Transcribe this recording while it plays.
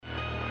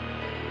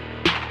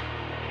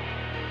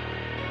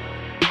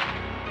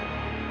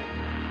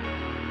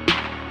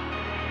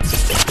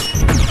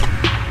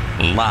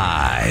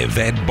Live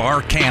at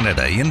Bar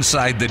Canada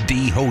inside the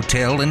D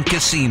Hotel and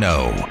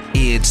Casino,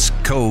 it's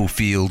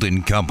Cofield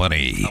and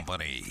Company.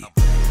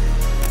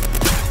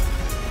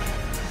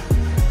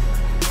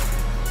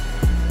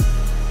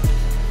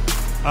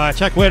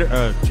 Check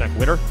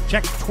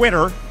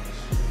Twitter.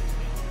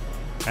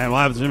 And we'll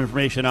have some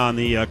information on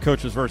the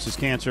Coaches versus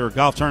Cancer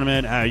golf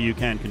tournament, how you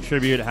can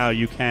contribute, how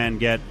you can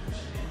get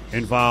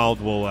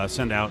involved. We'll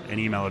send out an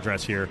email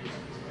address here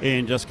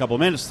in just a couple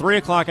of minutes. 3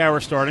 o'clock hour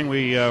starting.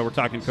 We're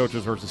talking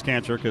Coaches versus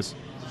Cancer because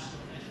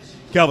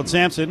Kelvin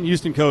Sampson,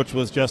 Houston coach,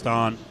 was just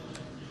on.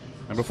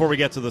 And before we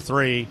get to the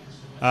 3,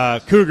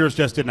 Cougars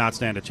just did not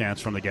stand a chance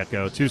from the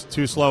get-go.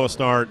 Too slow a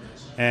start,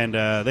 and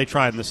they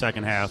tried in the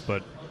second half,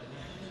 but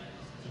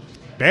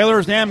Baylor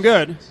is damn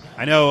good.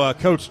 I know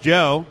Coach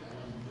Joe,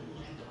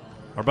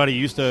 our buddy,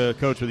 used to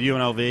coach with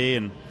UNLV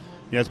and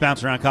has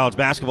bounced around college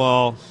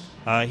basketball.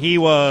 He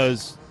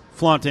was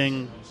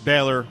flaunting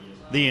Baylor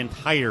the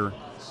entire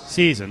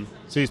season,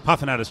 so he's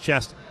puffing out his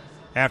chest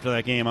after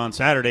that game on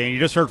Saturday. And you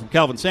just heard from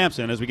Kelvin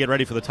Sampson as we get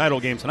ready for the title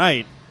game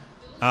tonight.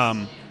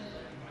 That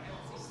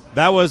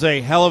was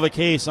a hell of a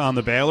case on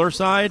the Baylor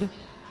side.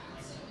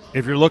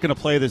 If you're looking to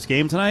play this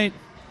game tonight,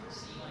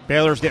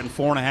 Baylor's getting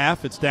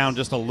 4.5. It's down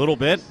just a little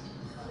bit.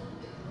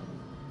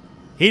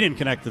 He didn't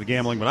connect to the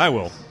gambling, but I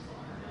will.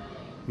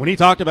 When he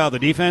talked about the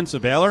defense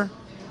of Baylor,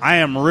 I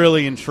am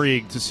really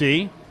intrigued to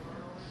see,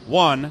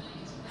 one,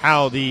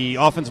 how the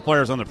offensive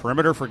players on the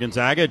perimeter for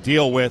Gonzaga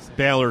deal with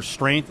Baylor's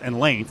strength and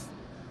length.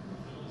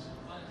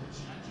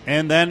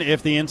 And then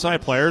if the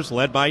inside players,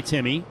 led by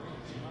Timmy,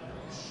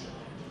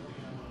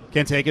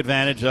 can take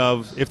advantage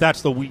of, if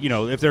that's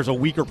if there's a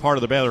weaker part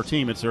of the Baylor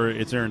team, it's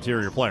their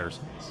interior players.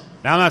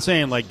 Now, I'm not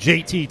saying like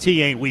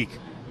JTT ain't weak.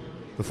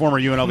 The former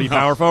UNLV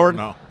power forward,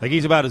 like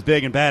he's about as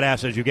big and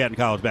badass as you get in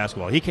college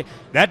basketball.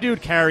 That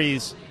dude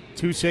carries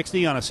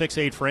 260 on a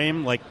 6'8"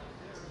 frame. Like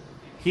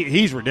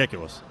he's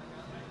ridiculous.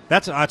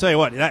 I'll tell you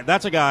what.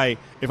 That's a guy.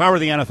 If I were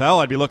the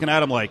NFL, I'd be looking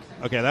at him like,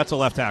 okay, that's a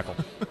left tackle.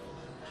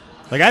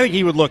 Like I think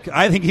he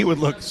would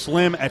look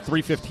slim at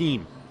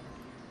 315.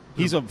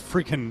 He's a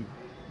freaking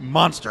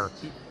monster.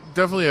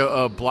 Definitely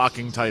a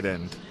blocking tight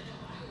end,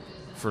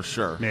 for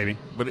sure. Maybe,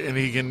 and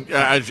he can.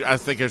 I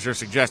think, as you're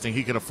suggesting,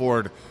 he can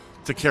afford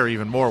to carry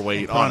even more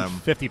weight on him.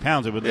 50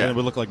 pounds, it would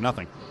look like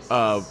nothing.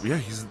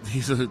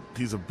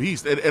 He's a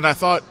beast. And I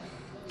thought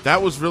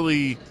that was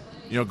really,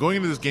 going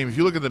into this game, if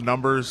you look at the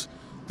numbers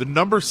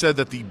said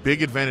that the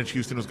big advantage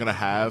Houston was going to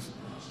have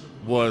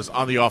was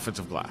on the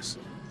offensive glass.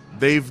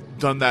 They've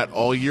done that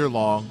all year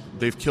long.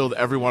 They've killed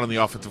everyone on the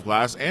offensive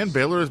glass, and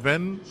Baylor has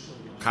been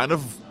kind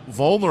of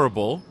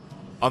vulnerable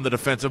on the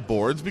defensive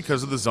boards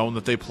because of the zone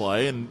that they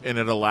play, and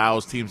it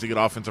allows teams to get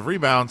offensive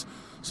rebounds.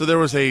 So there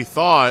was a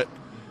thought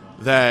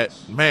that,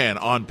 man,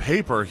 on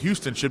paper,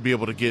 Houston should be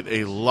able to get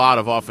a lot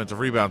of offensive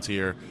rebounds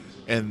here,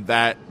 and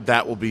that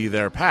will be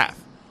their path.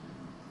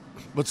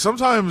 But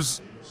sometimes,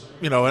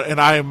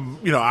 and I'm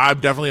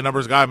definitely a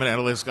numbers guy, I'm an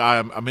analytics guy,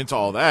 I'm into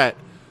all that.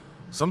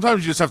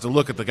 Sometimes you just have to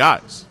look at the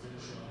guys.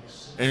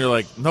 And you're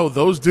like, no,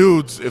 those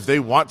dudes, if they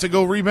want to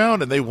go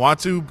rebound and they want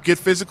to get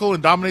physical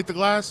and dominate the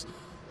glass,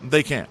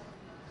 they can.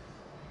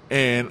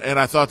 And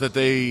I thought that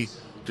they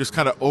just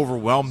kind of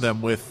overwhelmed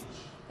them with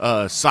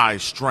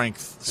size,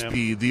 strength,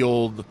 speed, the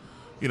old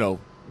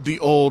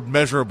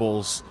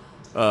measurables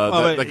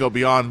that go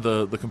beyond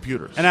the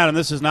computers. And Adam,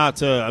 this is not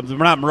we're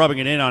not rubbing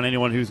it in on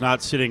anyone who's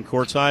not sitting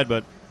courtside,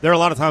 but there are a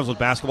lot of times with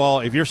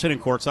basketball, if you're sitting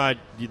courtside,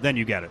 then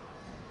you get it.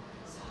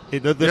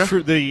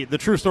 The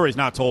true story is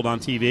not told on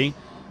TV.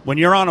 When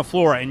you're on a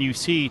floor and you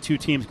see two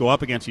teams go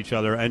up against each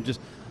other, and just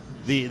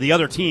the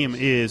other team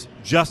is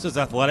just as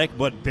athletic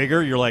but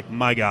bigger, you're like,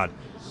 my God.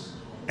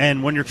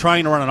 And when you're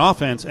trying to run an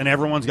offense and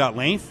everyone's got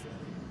length,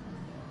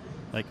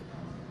 like,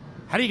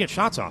 how do you get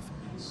shots off?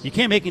 You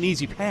can't make an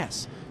easy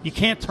pass. You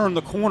can't turn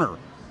the corner.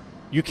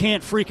 You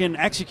can't freaking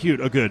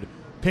execute a good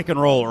pick and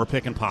roll or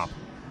pick and pop.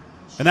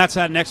 And that's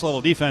that next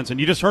level defense. And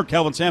you just heard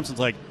Kelvin Sampson's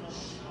like,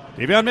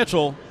 Davion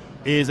Mitchell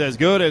is as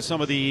good as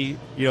some of the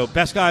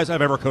best guys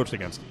I've ever coached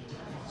against.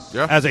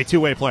 Yeah. As a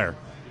two-way player.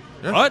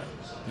 Yeah. What?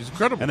 He's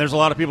incredible. And there's a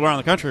lot of people around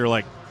the country who are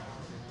like,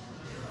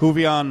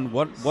 Huvion,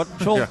 what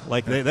Mitchell? Yeah.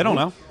 Like, they don't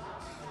know.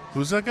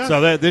 Who's that guy?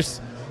 So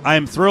I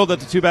am thrilled that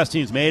the two best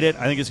teams made it.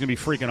 I think it's going to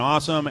be freaking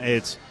awesome.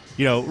 It's,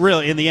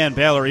 really, in the end,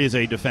 Baylor is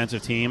a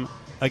defensive team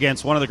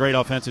against one of the great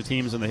offensive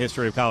teams in the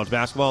history of college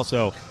basketball.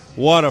 So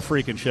what a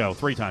freaking show.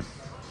 3-time.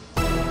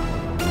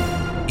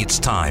 It's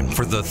time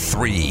for the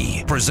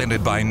 3,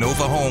 presented by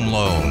Nova Home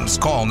Loans.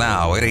 Call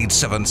now at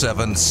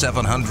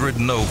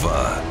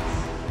 877-700-NOVA.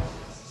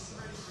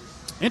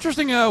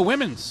 Interesting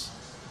women's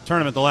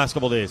tournament the last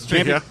couple of days.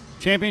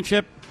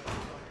 Championship,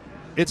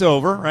 it's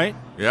over, right?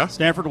 Yeah.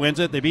 Stanford wins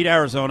it. They beat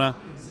Arizona.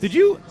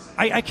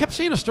 I kept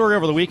seeing a story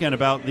over the weekend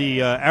about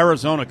the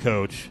Arizona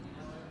coach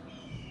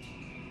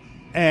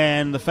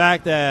and the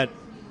fact that,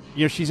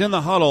 she's in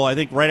the huddle, I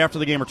think, right after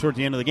the game or towards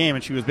the end of the game,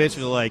 and she was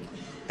basically like,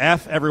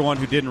 F everyone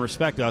who didn't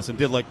respect us, and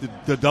did like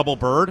the double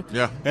bird.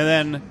 Yeah. And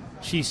then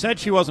she said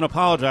she wasn't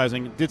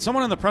apologizing. Did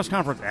someone in the press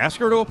conference ask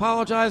her to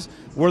apologize?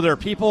 Were there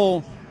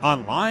people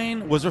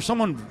online? Was there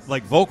someone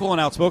like vocal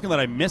and outspoken that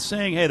I missed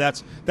saying, "Hey,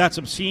 that's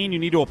obscene. You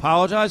need to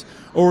apologize"?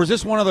 Or was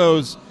this one of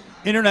those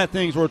internet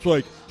things where it's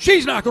like,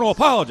 she's not going to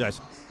apologize?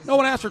 No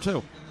one asked her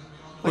to.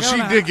 Well,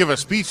 she did give a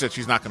speech that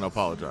she's not going to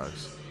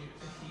apologize.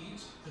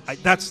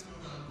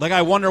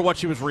 I wonder what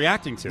she was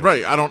reacting to.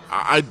 Right.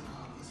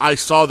 I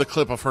saw the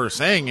clip of her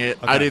saying it.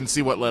 Okay. I didn't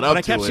see what led up to it. But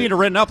I kept seeing it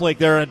written up like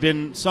there had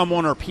been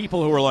someone or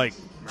people who were like,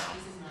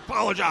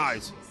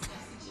 apologize.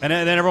 And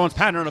then everyone's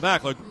patting her on the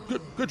back like,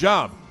 good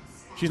job.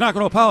 She's not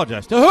going to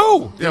apologize. To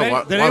who?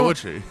 Yeah, why would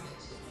she?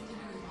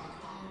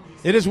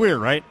 It is weird,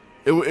 right?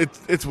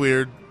 It's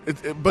weird.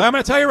 But I'm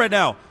going to tell you right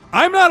now,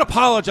 I'm not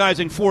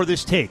apologizing for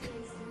this take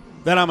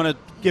that I'm going to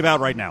give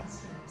out right now.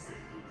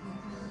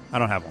 I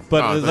don't have one.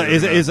 But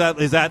is that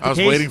the case? I was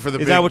waiting for the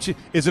Is that what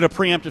is it a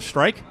preemptive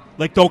strike?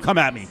 Like, don't come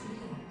at me.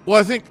 Well,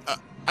 I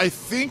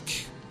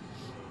think,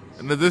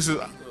 and this is,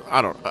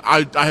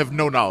 I have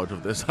no knowledge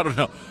of this. I don't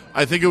know.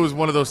 I think it was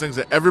one of those things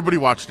that everybody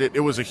watched it. It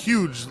was a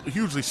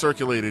hugely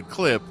circulated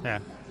clip. Yeah.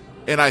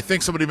 And I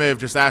think somebody may have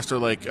just asked her,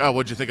 like, oh,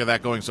 what'd you think of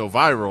that going so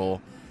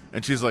viral?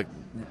 And she's like,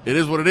 it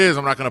is what it is.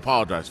 I'm not going to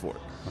apologize for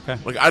it. Okay.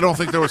 Like, I don't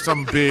think there was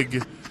some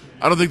big,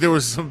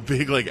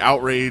 like,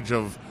 outrage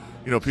of,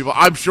 people.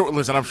 I'm sure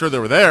they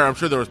were there. I'm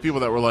sure there was people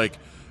that were like,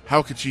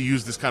 how could she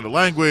use this kind of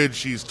language?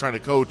 She's trying to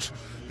coach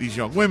these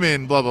young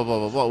women, blah, blah, blah,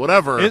 blah, blah,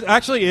 whatever.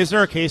 Is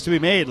there a case to be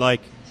made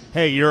like,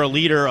 hey, you're a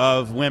leader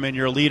of women,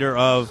 you're a leader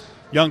of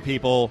young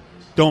people,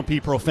 don't be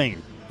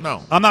profane?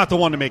 No. I'm not the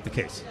one to make the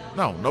case.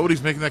 No,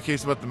 nobody's making that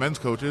case about the men's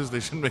coaches. They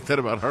shouldn't make that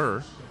about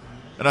her.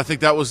 And I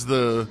think that was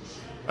the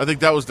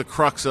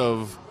crux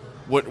of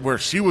where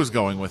she was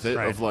going with it,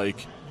 right. Of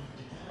like,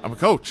 I'm a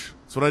coach.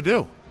 That's what I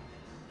do.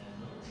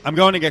 I'm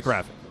going to get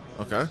graphic.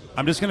 Okay.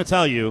 I'm just going to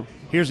tell you,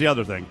 here's the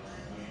other thing.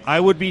 I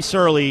would be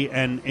surly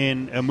and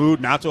in a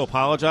mood not to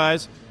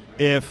apologize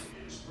if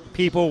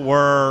people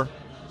were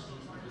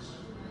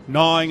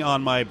gnawing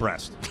on my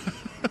breast.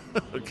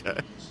 Okay.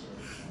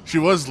 She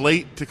was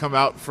late to come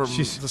out from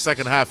the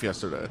second half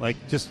yesterday.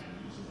 Like, just,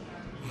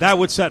 that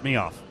would set me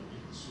off.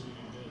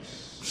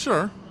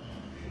 Sure.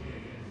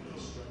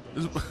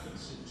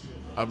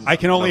 I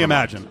can only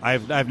imagine.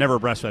 I've never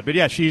breastfed, but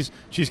yeah, she's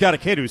got a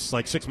kid who's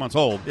like 6 months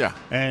old. Yeah,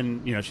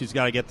 and she's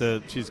got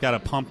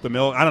to pump the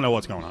milk. I don't know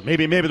what's going on.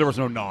 Maybe there was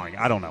no gnawing.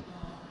 I don't know,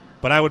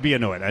 but I would be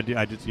annoyed.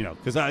 I just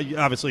because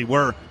obviously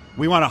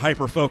we want to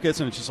hyper focus,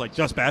 and it's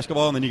just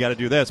basketball, and then you got to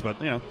do this.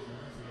 But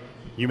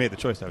you made the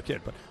choice to have a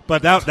kid,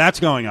 but that's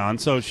going on.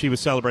 So she was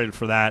celebrated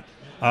for that.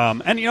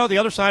 And the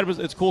other side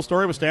it's a cool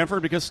story with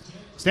Stanford because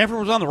Stanford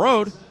was on the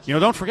road.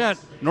 Don't forget,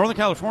 Northern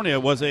California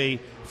was a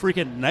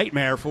freaking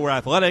nightmare for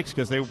athletics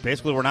because they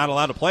basically were not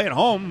allowed to play at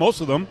home, most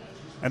of them,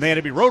 and they had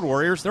to be road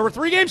warriors. There were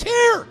 3 games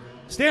here.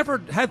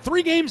 Stanford had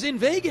 3 games in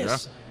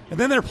Vegas, and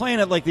then they're playing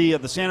at like the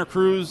Santa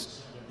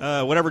Cruz,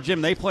 whatever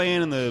gym they play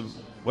in the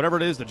whatever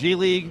it is, the G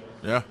League.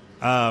 Yeah,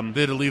 they had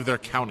to leave their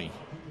county.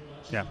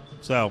 Yeah,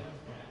 so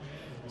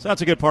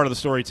that's a good part of the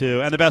story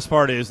too. And the best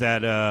part is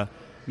that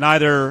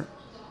neither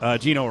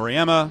Gino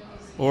Auriemma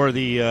or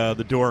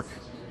the dork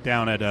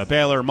down at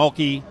Baylor,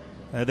 Mulkey,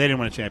 they didn't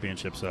win a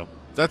championship. So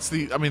that's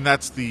the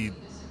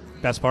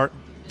best part.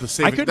 That's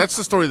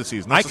the story of the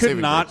season. I could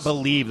not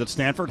believe that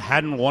Stanford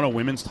hadn't won a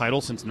women's title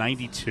since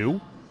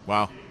 '92.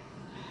 Wow,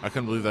 I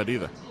couldn't believe that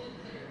either.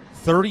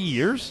 30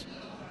 years?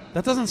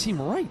 That doesn't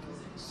seem right.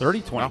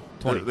 30, 20, wow.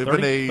 20,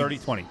 30, 30,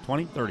 20,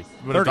 20, 30. It's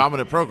been a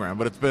dominant program,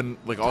 but it's been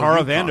like all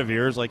Tara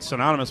Vanderveer is like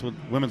synonymous with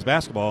women's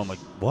basketball. I'm like,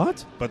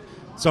 what? But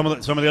some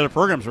of the other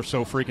programs are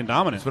so freaking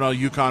dominant. It's been all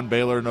UConn,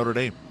 Baylor, Notre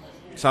Dame,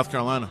 South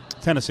Carolina,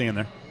 Tennessee in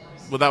there.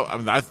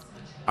 I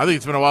think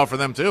it's been a while for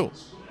them too.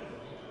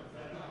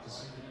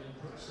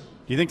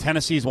 Do you think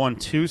Tennessee's won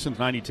 2 since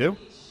 '92?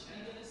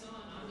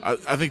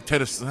 I think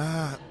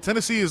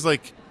Tennessee is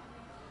like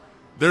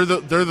they're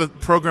the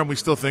program we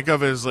still think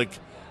of as like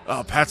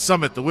Pat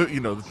Summitt,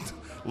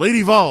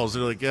 Lady Vols.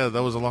 They're like, yeah,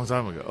 that was a long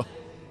time ago.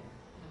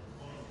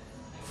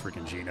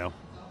 Freaking Gino.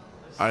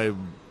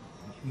 I'm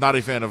not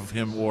a fan of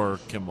him or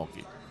Kim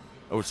Mulkey.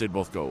 I wish they'd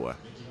both go away.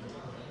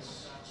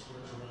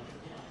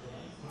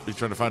 He's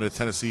trying to find a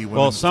Tennessee women's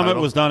Well, Summit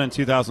title. was done in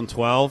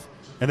 2012,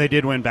 and they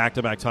did win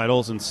back-to-back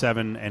titles in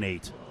 7 and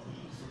 8.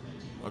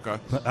 Okay.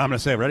 I'm going to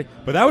say it, ready?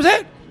 But that was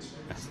it.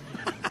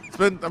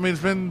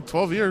 It's been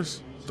 12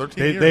 years,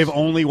 13 years. They've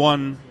only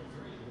won.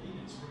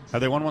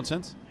 Have they won one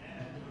since?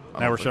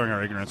 Now we're showing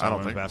our ignorance on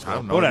women's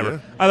basketball. Whatever.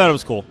 Idea. I thought it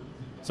was cool.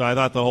 So I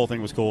thought the whole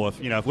thing was cool.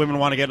 If women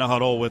want to get in a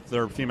huddle with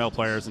their female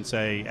players and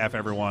say F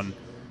everyone,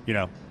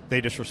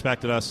 they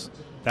disrespected us,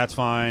 that's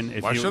fine.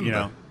 If Why shouldn't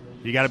they?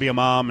 You got to be a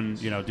mom and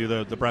do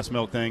the breast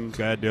milk thing.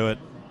 Go ahead, do it.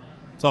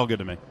 It's all good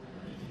to me.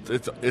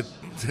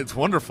 It's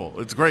wonderful.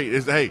 It's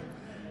great. Hey,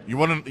 you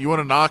want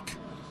to knock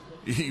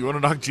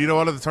Gino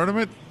out of the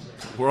tournament?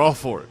 We're all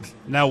for it.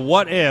 Now,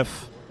 what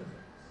if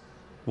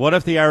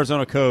the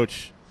Arizona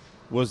coach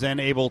was then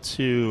able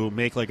to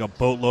make like a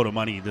boatload of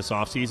money this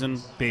offseason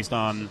based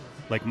on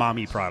like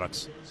mommy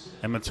products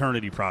and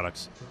maternity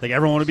products? Like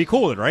everyone would be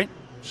cool with it, right?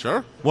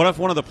 Sure. What if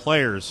one of the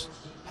players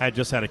had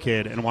just had a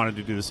kid and wanted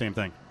to do the same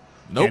thing?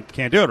 Nope.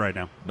 Can't do it right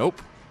now.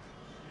 Nope.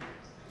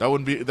 That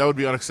would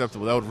be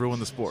unacceptable. That would ruin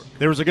the sport.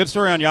 There was a good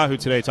story on Yahoo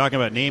today talking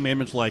about name,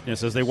 image,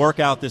 likeness as they work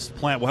out this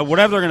plan.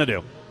 Whatever they're going to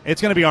do,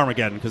 it's going to be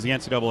Armageddon because the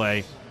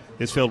NCAA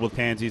is filled with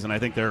pansies, and I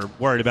think they're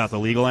worried about the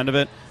legal end of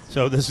it.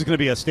 So this is going to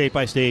be a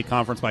state-by-state,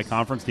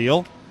 conference-by-conference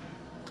deal.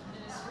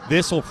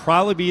 This will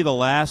probably be the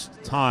last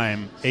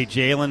time a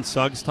Jalen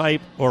Suggs type,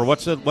 or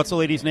what's the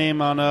lady's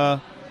name on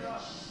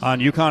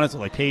UConn? Is it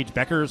like Paige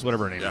Beckers,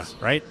 whatever her name is,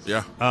 right?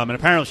 Yeah. And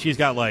apparently she's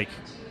got like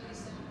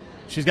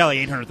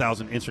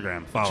 800,000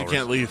 Instagram followers. She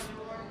can't leave.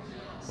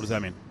 What does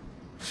that mean?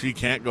 She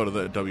can't go to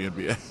the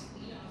WNBA.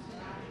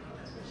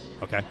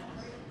 Okay.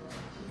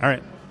 All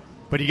right.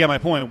 But you get my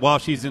point. While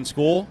she's in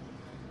school,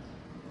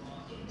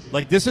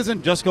 like this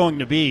isn't just going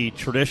to be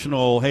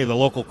traditional, hey, the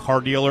local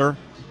car dealer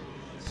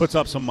puts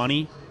up some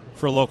money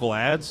for local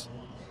ads.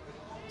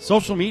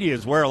 Social media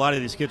is where a lot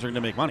of these kids are going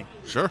to make money.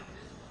 Sure.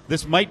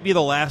 This might be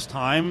the last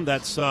time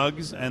that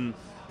Suggs and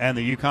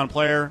the UConn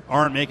player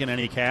aren't making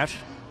any cash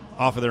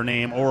off of their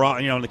name, or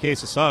in the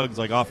case of Suggs,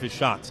 like off his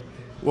shots.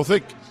 Well,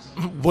 think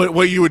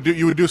what you would do.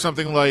 You would do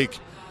something like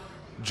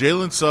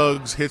Jalen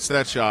Suggs hits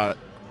that shot.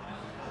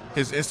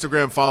 His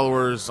Instagram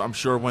followers, I'm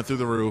sure, went through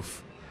the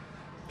roof,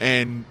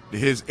 and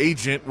his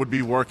agent would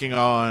be working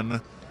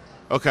on,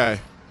 okay,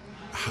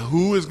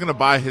 who is going to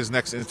buy his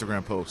next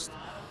Instagram post?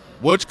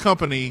 Which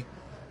company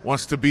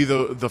wants to be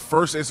the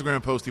first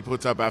Instagram post he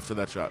puts up after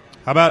that shot?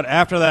 How about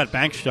after that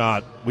bank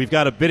shot, we've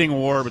got a bidding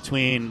war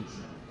between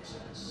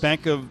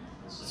Bank of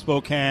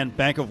Spokane,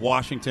 Bank of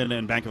Washington,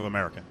 and Bank of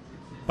America.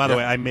 By the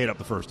way, I made up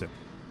the first two.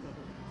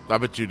 I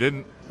bet you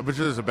didn't. I bet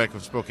you there's a Bank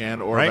of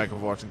Spokane or a Bank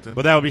of Washington.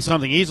 But that would be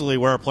something easily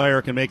where a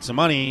player can make some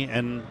money,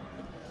 and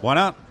why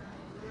not?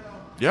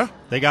 Yeah.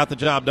 They got the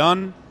job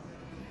done.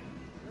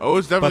 Oh,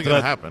 it's definitely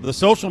going to happen. The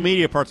social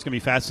media part's going to be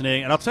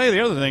fascinating. And I'll tell you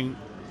the other thing,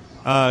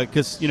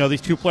 because,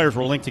 these two players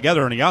were linked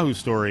together in a Yahoo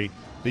story,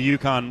 the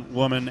UConn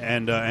woman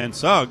and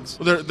Suggs.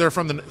 Well, they're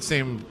from the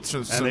same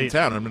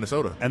town in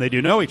Minnesota. And they do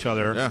know each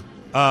other.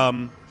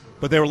 Yeah.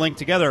 But they were linked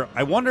together.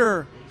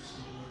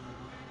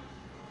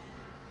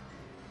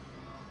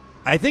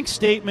 I think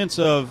statements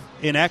of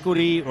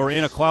inequity or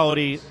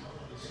inequality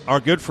are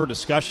good for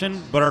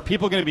discussion, but are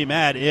people going to be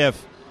mad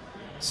if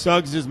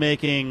Suggs is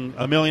making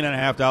 $1.5 million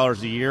a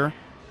year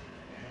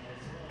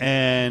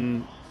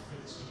and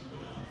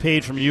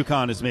Paige from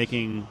UConn is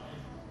making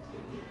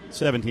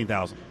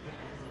 $17,000?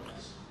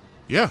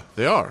 Yeah,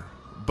 they are.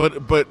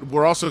 But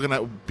we're also going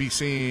to be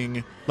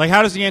seeing, like,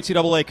 how does the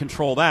NCAA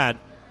control that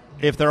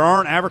if there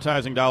aren't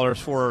advertising dollars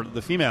for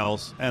the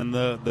females and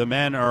the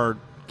men are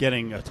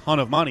getting a ton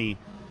of money?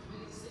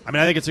 I mean,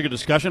 I think it's a good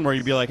discussion where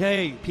you'd be like,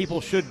 hey,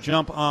 people should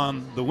jump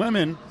on the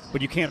women,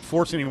 but you can't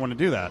force anyone to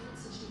do that.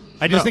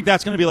 I just think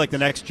that's going to be like the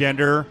next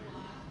gender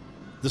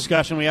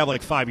discussion we have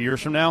like 5 years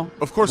from now.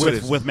 Of course it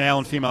is. With male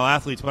and female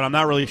athletes, but I'm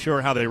not really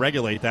sure how they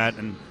regulate that.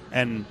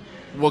 And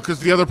well, because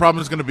the other problem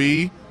is going to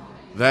be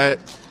that,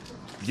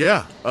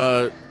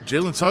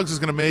 Jalen Suggs is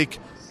going to make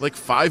like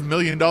 $5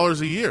 million a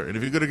year. And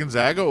if you go to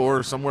Gonzaga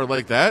or somewhere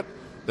like that,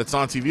 that's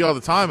on TV all the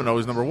time and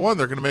always number one,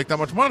 they're going to make that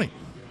much money.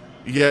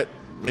 Yet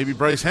maybe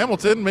Bryce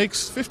Hamilton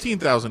makes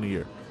 $15,000 a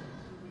year.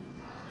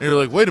 And you're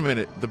like, wait a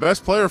minute, the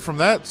best player from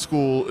that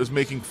school is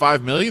making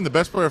 $5 million. The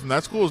best player from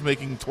that school is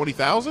making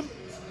 $20,000.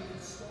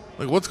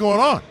 Like, what's going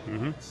on?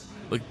 Mm-hmm.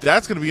 Like,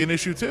 that's going to be an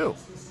issue too.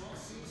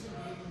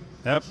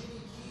 Yep.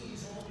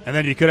 And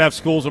then you could have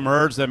schools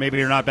emerge that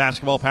maybe are not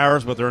basketball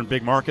powers, but they're in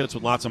big markets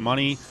with lots of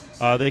money.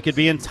 They could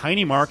be in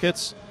tiny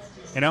markets.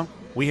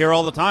 We hear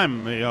all the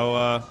time. It's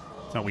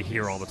not we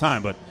hear all the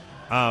time, but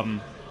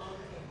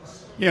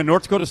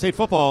North Dakota State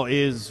football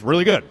is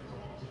really good.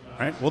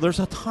 Right? Well, there's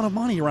a ton of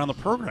money around the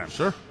program.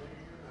 Sure.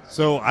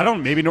 So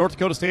maybe North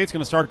Dakota State's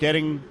going to start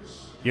getting,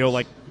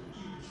 like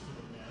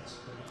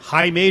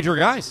high major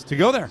guys to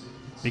go there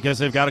because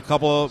they've got a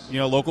couple of,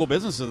 local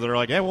businesses that are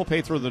like, we'll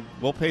pay through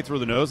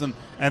the nose. And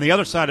the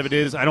other side of it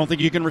is I don't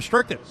think you can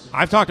restrict it.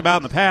 I've talked about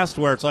in the past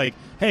where it's like,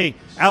 hey,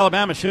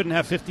 Alabama shouldn't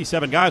have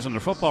 57 guys on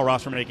their football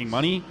roster making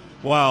money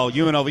while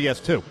UNLV has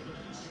 2.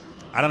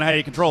 I don't know how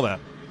you control that.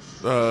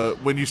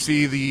 When you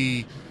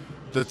see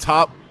the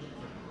top,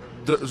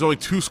 there's only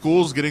 2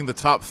 schools getting the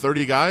top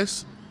 30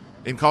 guys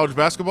in college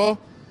basketball,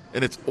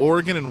 and it's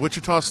Oregon and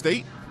Wichita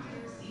State.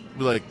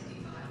 Be like,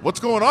 what's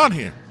going on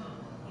here?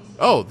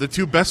 Oh, the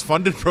 2 best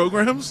funded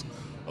programs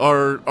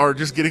are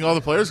just getting all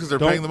the players because they're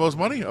paying the most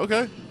money?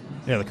 Okay.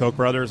 Yeah, the Koch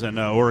brothers and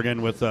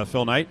Oregon with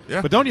Phil Knight.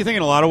 Yeah. But don't you think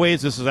in a lot of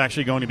ways this is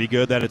actually going to be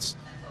good that it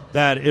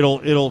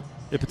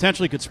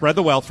potentially could spread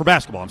the wealth for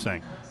basketball, I'm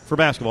saying. For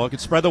basketball, it could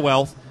spread the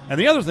wealth. And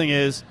the other thing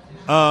is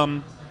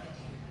Jalen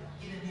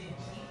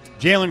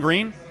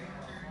Green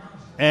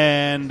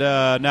and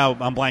now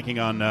I'm blanking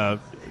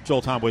on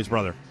Joel Tomboy's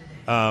brother,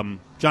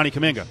 Johnny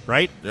Kuminga,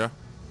 right? Yeah.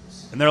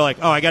 And they're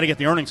like, I got to get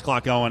the earnings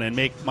clock going and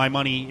make my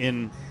money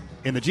in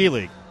the G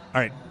League.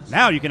 All right,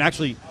 now you can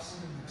actually,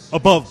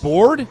 above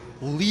board,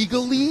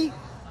 legally,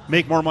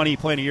 make more money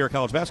playing a year of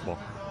college basketball.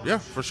 Yeah,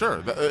 for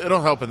sure.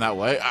 It'll help in that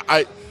way.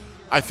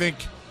 I think,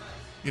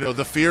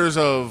 the fears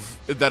of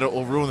that it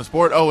will ruin the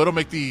sport. Oh, it'll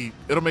make the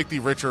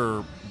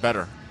richer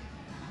better.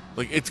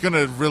 Like it's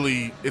gonna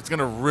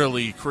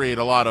really create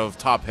a lot of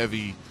top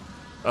heavy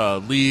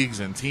leagues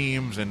and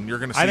teams, and you're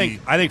gonna see.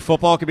 I think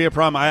football could be a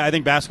problem. I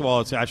think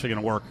basketball it's actually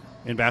going to work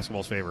in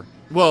basketball's favor.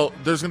 Well,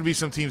 there's gonna be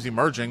some teams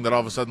emerging that all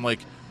of a sudden, like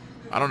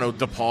I don't know,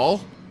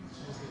 DePaul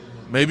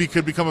maybe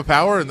could become a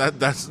power, and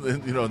that's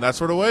in that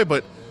sort of way.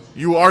 But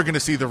you are going to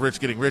see the rich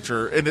getting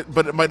richer,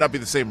 but it might not be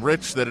the same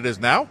rich that it is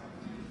now.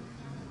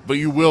 But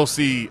you will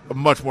see a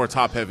much more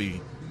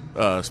top-heavy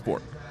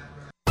sport.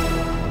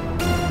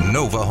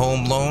 Nova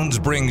Home Loans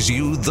brings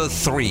you The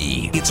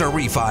 3. It's a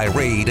refi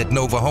raid at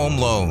Nova Home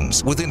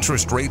Loans. With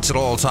interest rates at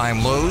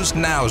all-time lows,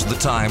 now's the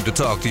time to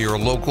talk to your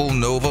local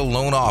Nova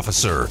loan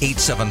officer.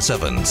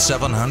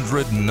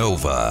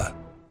 877-700-NOVA.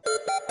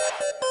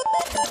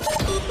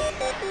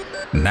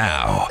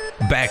 Now,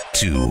 back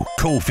to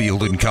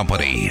Cofield and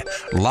Company,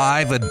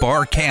 live at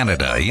Bar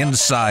Canada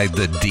inside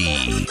the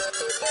D.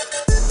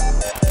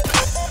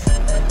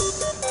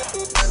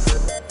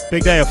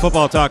 Big day of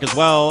football talk as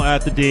well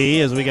at the D,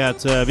 as we got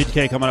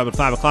VGK coming up at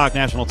 5 o'clock,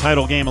 national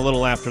title game a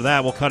little after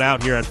that. We'll cut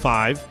out here at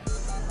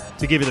 5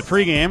 to give you the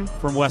pregame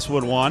from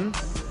Westwood 1.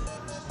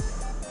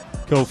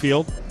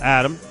 Cofield,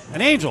 Adam,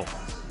 and Angel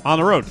on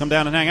the road. Come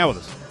down and hang out with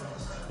us.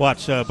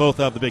 Watch both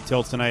of the big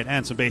tilts tonight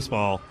and some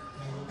baseball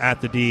at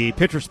the D.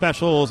 Pitcher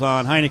specials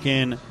on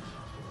Heineken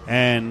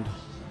and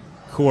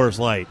Coors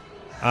Light.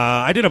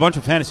 I did a bunch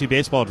of fantasy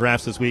baseball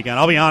drafts this weekend.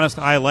 I'll be honest,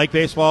 I like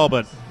baseball,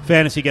 but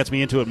fantasy gets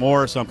me into it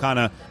more, so I'm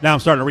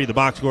starting to read the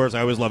box scores.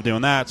 I always love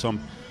doing that, so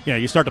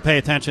you start to pay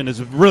attention. It's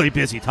a really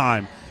busy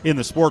time in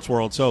the sports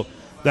world, so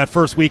that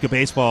first week of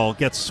baseball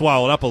gets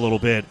swallowed up a little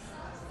bit.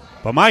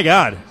 But my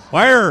God,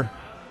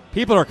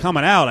 people are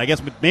coming out, I guess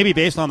maybe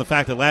based on the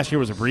fact that last year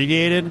was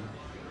abbreviated.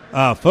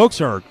 Folks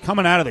are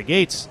coming out of the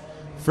gates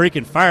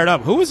freaking fired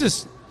up. Who was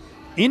this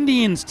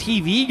Indians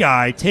TV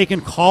guy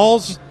taking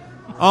calls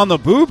on the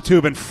boob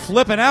tube and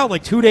flipping out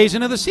like 2 days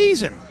into the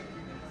season?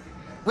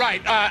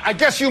 Right. I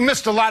guess you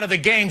missed a lot of the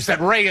games that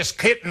Reyes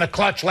hit in the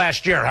clutch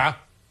last year, huh?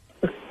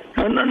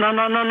 No.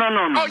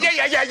 Oh,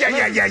 yeah.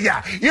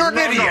 You're an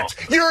idiot.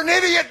 You're an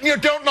idiot and you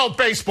don't know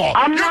baseball.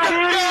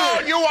 No,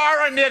 you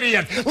are an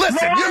idiot.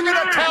 Listen, you're going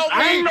to tell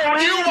me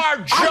you are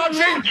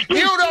judging.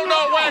 You don't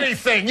know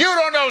anything. You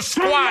don't know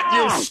squat,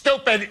 you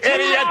stupid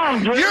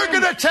idiot. You're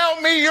going to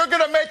tell me you're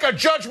going to make a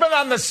judgment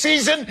on the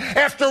season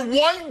after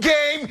one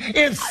game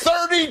in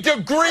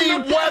 30-degree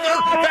weather?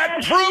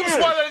 That proves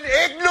what an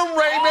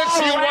ignoramus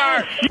you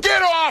are.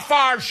 Get off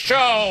our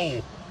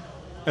show.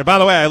 And by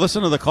the way, I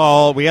listened to the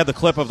call. We had the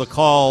clip of the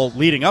call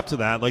leading up to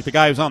that, like the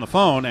guy who's on the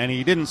phone, and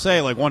he didn't say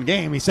like one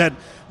game. He said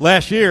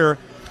last year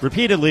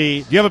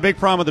repeatedly. Do you have a big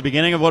problem at the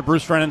beginning of what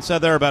Bruce Brennan said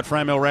there about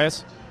Franmil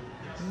Reyes?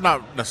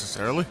 Not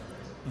necessarily.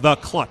 The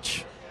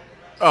clutch.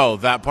 Oh,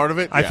 that part of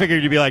it? I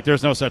figured you'd be like,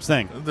 there's no such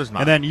thing. There's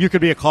not. And then you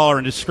could be a caller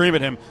and just scream at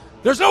him,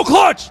 there's no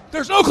clutch!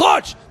 There's no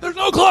clutch! There's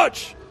no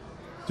clutch!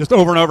 Just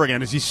over and over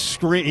again as he's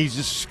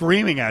just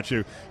screaming at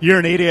you. You're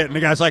an idiot. And the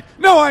guy's like,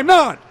 no, I'm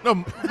not.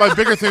 No, my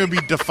bigger thing would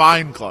be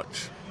define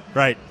clutch.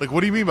 Right. Like,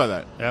 what do you mean by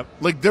that? Yep.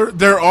 Like,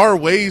 there are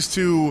ways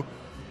to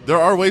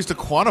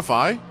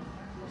quantify,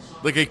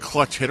 like, a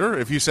clutch hitter.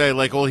 If you say,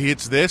 like, well, he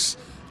hits this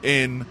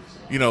in,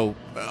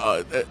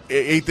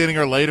 eighth inning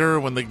or later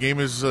when the game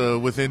is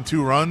within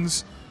 2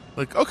 runs.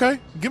 Like, okay,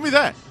 give me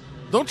that.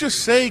 Don't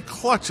just say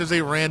clutch as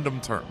a random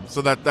term.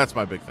 So that's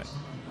my big thing.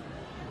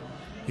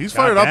 He's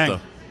fired up, though.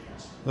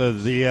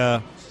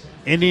 The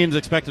Indians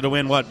expected to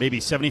win, maybe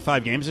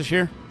 75 games this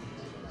year?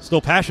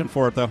 Still passion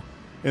for it, though,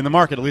 in the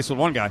market, at least with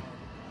one guy.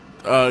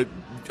 I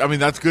mean,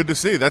 that's good to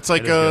see. That's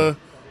like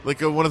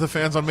one of the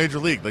fans on Major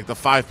League, like the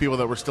 5 people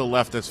that were still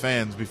left as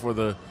fans before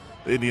the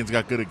Indians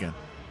got good again.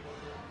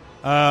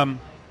 The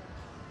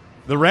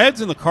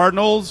Reds and the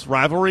Cardinals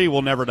rivalry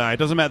will never die. It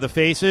doesn't matter. The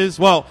faces,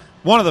 one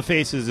of the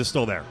faces is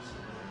still there.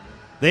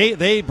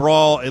 They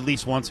brawl at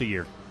least once a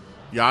year.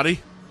 Yachty?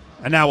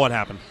 And now what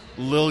happened?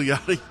 Lil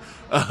Yachty.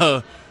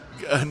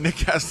 Nick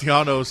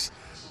Castellanos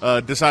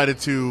decided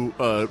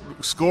to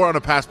score on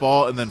a pass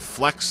ball and then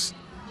flex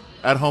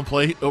at home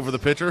plate over the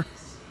pitcher.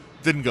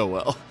 Didn't go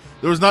well.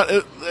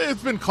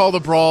 It's been called a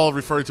brawl,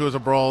 referred to as a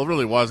brawl. It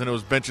really wasn't. It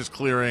was benches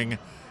clearing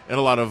and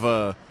a lot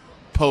of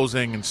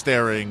posing and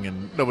staring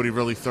and nobody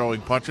really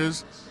throwing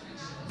punches.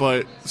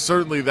 But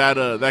certainly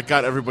that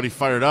got everybody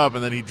fired up,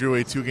 and then he drew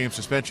a 2-game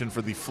suspension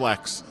for the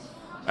flex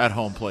at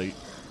home plate.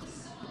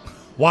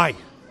 Why?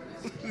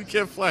 You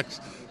can't flex.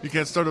 You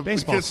can't start a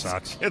baseball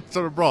sucks. Can't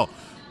start a brawl,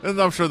 and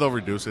I'm sure they'll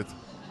reduce it.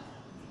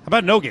 How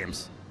about no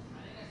games?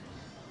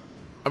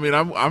 I mean,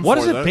 I'm. What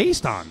for is it that.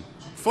 based on?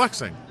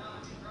 Flexing.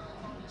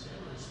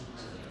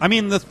 I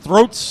mean, the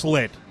throat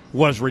slit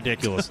was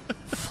ridiculous.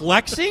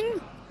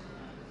 Flexing?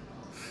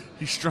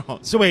 He's strong.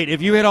 So wait,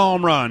 if you hit a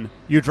home run,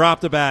 you drop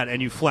the bat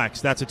and you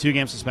flex, that's a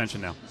 2-game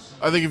suspension now.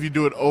 I think if you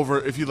do it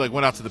if you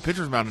went out to the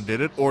pitcher's mound and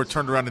did it, or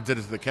turned around and did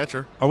it to the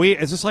catcher.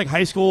 Is this like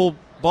high school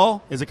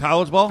ball? Is it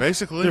college ball?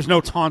 Basically. There's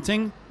no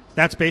taunting?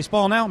 That's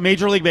baseball now?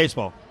 Major League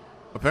Baseball.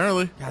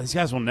 Apparently. God, these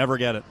guys will never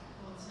get it.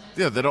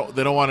 Yeah, they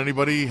don't want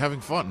anybody having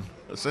fun,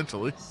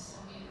 essentially.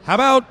 How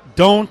about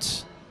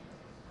don't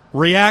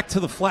React to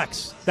the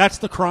flex. That's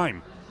the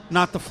crime,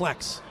 not the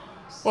flex.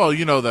 Well,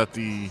 you know that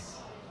in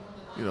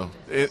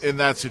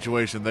that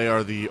situation, they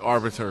are the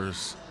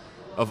arbiters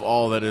of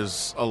all that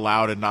is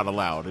allowed and not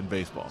allowed in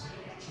baseball.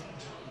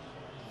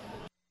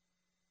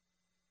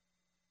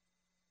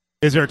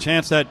 Is there a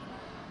chance that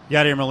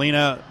Yadier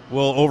Molina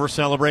will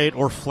over-celebrate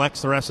or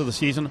flex the rest of the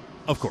season?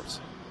 Of course.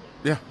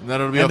 Yeah, and then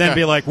it'll be and okay. then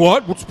be like,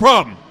 what? What's the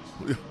problem?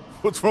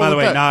 What's wrong By the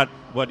with way, that? not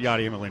what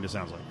Yadier Molina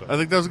sounds like. But. I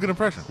think that was a good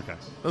impression. Okay.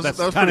 That was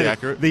kind pretty of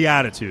accurate. The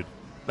attitude.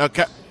 Now,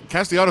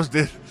 Castellanos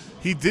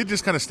did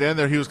just kind of stand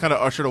there. He was kind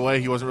of ushered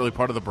away. He wasn't really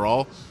part of the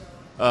brawl.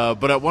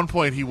 But at one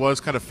point, he was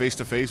kind of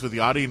face-to-face with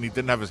Yadi, and he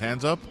didn't have his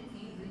hands up.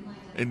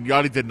 And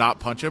Yadi did not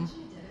punch him.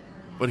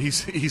 But he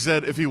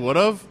said if he would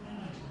have,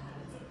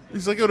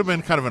 he's like, it would have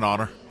been kind of an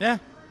honor. Yeah.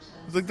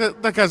 He's like,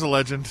 that guy's a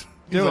legend.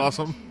 He's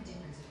awesome.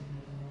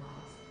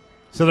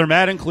 So they're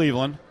mad in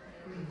Cleveland.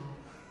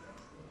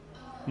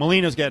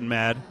 Molina's getting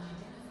mad.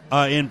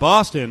 In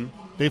Boston,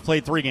 they've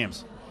played 3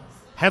 games.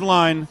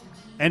 Headline,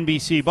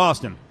 NBC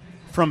Boston.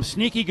 From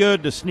sneaky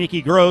good to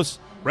sneaky gross,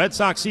 Red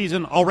Sox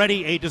season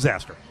already a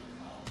disaster.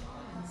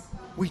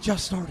 We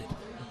just started.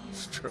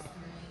 It's true.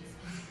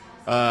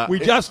 We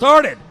just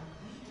started.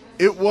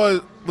 It was,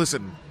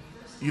 listen,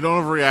 you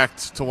don't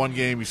overreact to one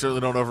game. You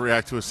certainly don't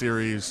overreact to a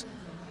series.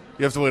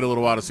 You have to wait a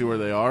little while to see where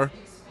they are.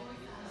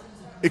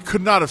 It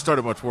could not have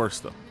started much worse,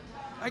 though.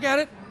 I got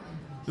it.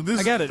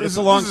 This, I get it. This, It's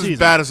a long this is season. as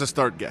bad as a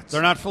start gets.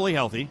 They're not fully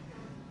healthy.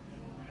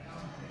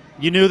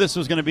 You knew this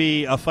was going to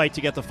be a fight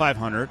to get to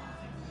 500.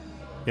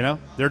 You know,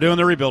 they're doing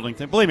the rebuilding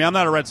thing. Believe me, I'm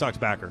not a Red Sox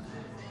backer.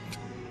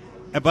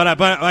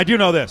 But I do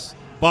know this.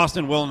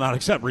 Boston will not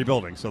accept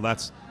rebuilding. So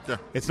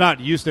it's not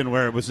Houston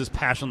where it was just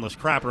passionless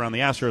crap around the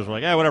Astros. We're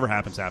like, whatever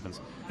happens, happens.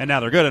 And now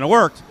they're good. And it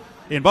worked.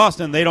 In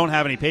Boston, they don't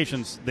have any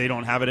patience. They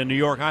don't have it in New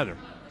York either.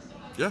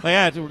 Yeah.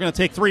 Like, we're going to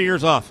take 3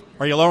 years off.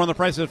 Are you lowering the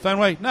prices at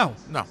Fenway? No.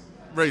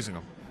 Raising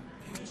them.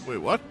 Wait,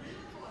 what?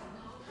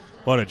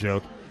 What a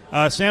joke.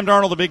 Sam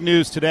Darnold, the big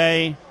news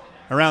today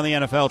around the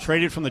NFL,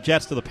 traded from the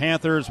Jets to the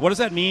Panthers. What does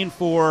that mean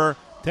for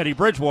Teddy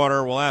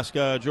Bridgewater? We'll ask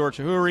George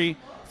Chahuri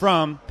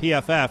from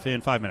PFF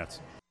in 5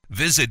 minutes.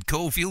 Visit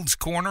Cofield's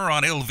Corner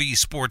on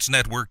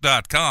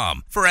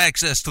LVSportsNetwork.com for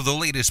access to the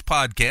latest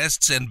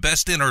podcasts and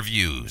best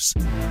interviews.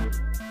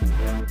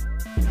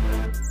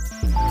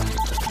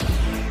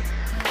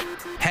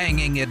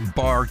 Hanging at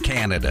Bar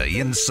Canada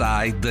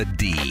inside the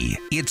D.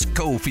 It's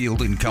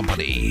Cofield and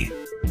Company.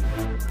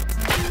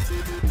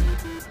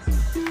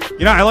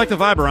 You know, I like the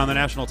vibe around the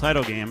national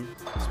title game,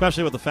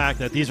 especially with the fact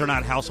that these are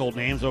not household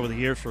names over the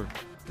years for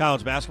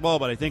college basketball,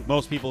 but I think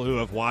most people who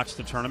have watched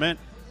the tournament,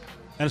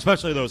 and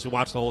especially those who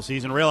watch the whole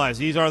season, realize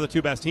these are the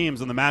 2 best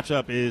teams, and the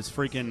matchup is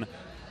freaking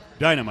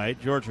dynamite.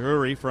 George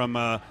Chahuri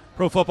from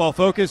Pro Football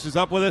Focus is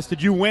up with us.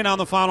 Did you win on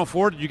the Final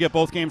Four? Did you get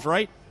both games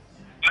right?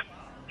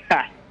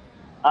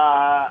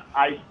 I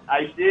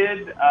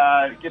did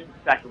get the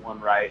second one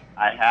right.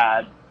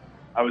 I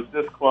was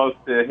this close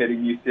to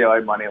hitting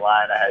UCLA money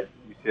line. I had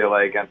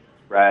UCLA against the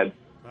spread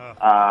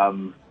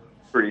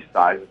pretty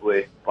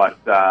sizably. But,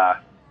 I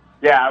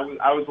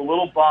was a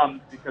little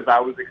bummed because I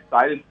was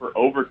excited for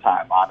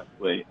overtime,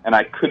 honestly. And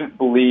I couldn't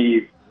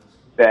believe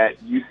that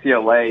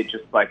UCLA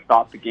just,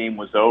 thought the game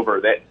was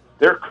over. That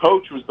their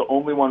coach was the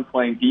only one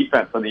playing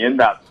defense on the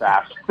inbound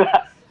staff.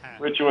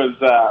 Which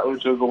was a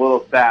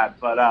little sad,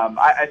 but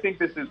I think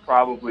this is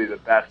probably the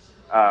best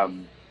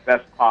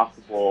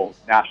possible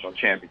national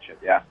championship.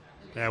 Yeah.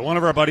 Yeah. One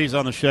of our buddies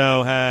on the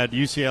show had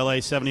UCLA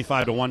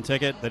 75-1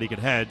 ticket that he could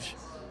hedge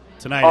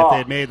tonight if they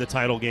had made the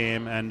title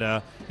game, and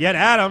yet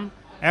Adam,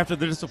 after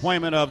the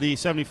disappointment of the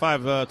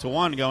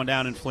 75-1 going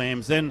down in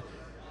flames, then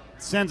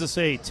sends us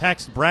a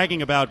text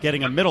bragging about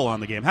getting a middle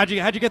on the game. How'd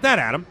you get that,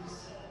 Adam?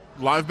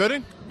 Live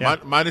betting? Yeah.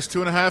 Minus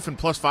 2.5 and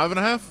plus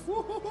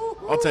 5.5?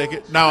 I'll take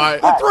it. No, A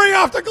 3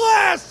 off the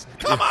glass!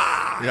 Come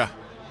on! Yeah.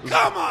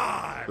 Come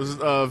on! It was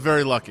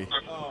very lucky.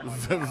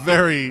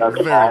 Very,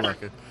 very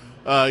lucky.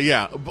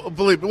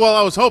 Believe me. Well,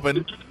 I was hoping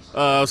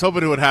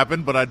it would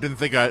happen, but I didn't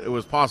think it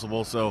was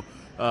possible. So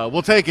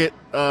we'll take it.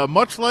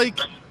 Much like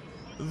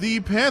the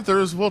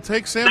Panthers will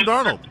take Sam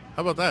Darnold.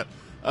 How about that?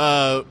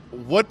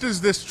 What does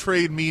this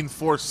trade mean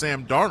for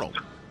Sam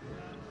Darnold?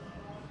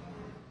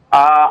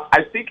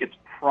 I think it's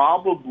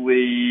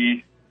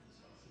probably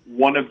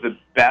one of the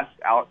best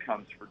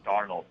outcomes for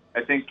Darnold.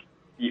 I think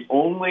the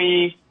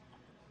only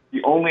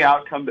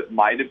outcome that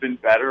might have been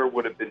better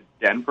would have been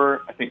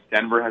Denver. I think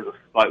Denver has a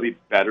slightly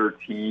better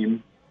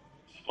team,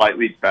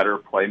 slightly better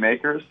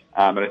playmakers,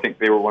 and I think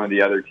they were one of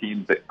the other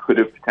teams that could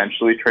have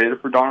potentially traded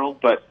for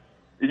Darnold. But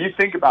if you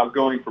think about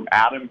going from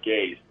Adam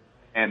Gase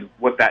and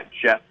what that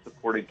Jets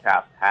supporting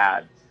cast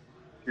had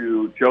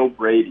to Joe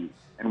Brady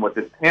and what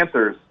this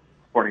Panthers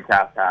supporting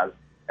cast has,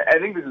 I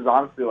think this is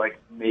honestly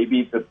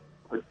maybe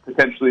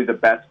potentially the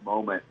best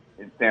moment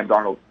in Sam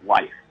Darnold's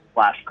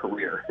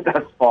life/career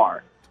thus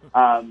far,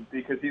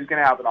 because he's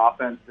going to have an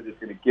offense that is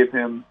going to give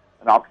him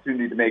an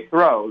opportunity to make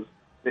throws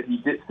that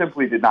he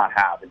simply did not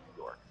have in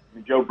New York. I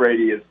mean, Joe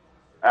Brady is,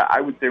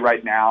 I would say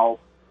right now,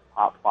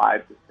 top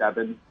 5 to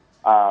 7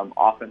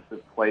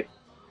 offensive play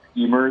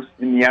schemers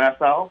in the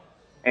NFL.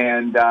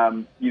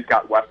 And he's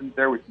got weapons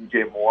there with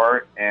DJ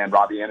Moore and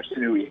Robbie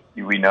Anderson,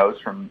 who he knows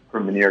from the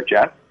New York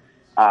Jets.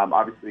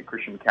 Obviously,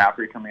 Christian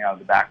McCaffrey coming out of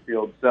the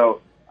backfield.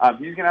 So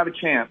he's going to have a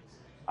chance.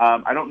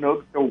 I don't know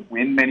if they'll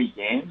win many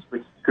games, but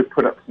he could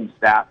put up some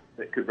stats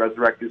that could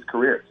resurrect his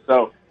career.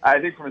 So I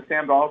think from a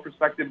Sam Darnold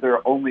perspective, there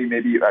are only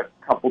maybe a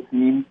couple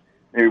teams,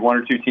 maybe one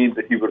or two teams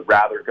that he would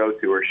rather go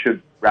to or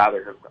should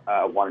rather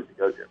have wanted to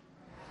go to.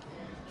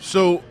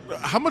 So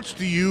how much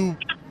do you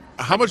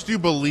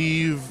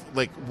believe,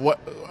 like, what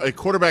a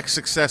quarterback's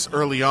success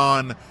early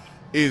on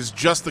is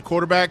just the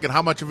quarterback, and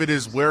how much of it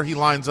is where he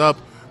lines up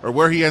or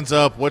where he ends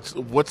up? What's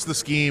the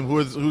scheme?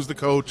 Who's the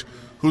coach?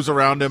 Who's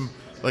around him?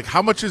 Like,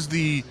 how much is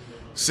the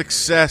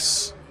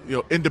success,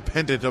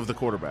 independent of the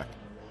quarterback?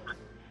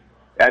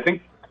 I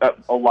think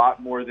a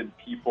lot more than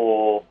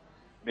people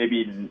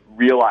maybe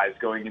realize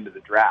going into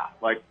the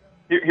draft. Like,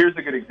 here's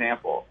a good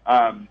example.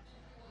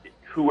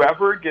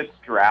 Whoever gets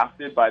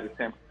drafted by the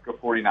San Francisco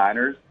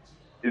 49ers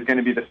is going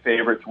to be the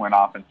favorite to win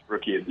Offensive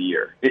Rookie of the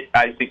Year.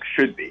 I think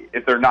should be.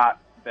 If they're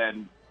not,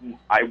 then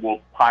I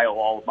will pile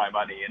all of my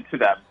money into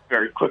them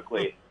very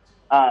quickly.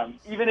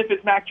 Even if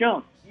it's Mac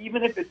Jones.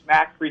 Even if it's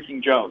Mac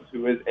freaking Jones,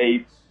 who is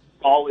a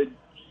solid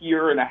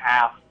tier and a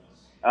half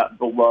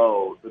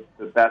below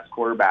the best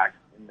quarterbacks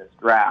in this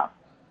draft.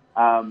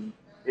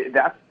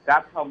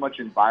 That's how much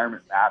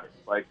environment matters.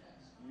 Like,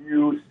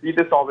 you see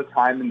this all the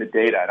time in the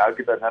data, and I'll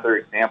give another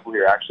example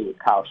here actually with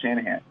Kyle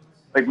Shanahan.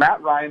 Like,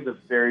 Matt Ryan's a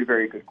very,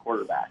 very good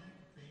quarterback.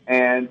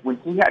 And when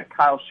he had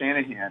Kyle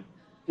Shanahan,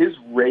 his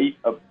rate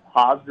of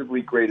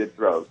positively graded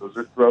throws, those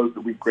are throws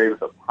that we grade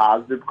with a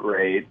positive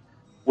grade,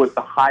 was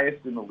the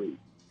highest in the league.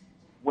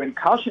 When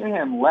Kyle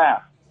Shanahan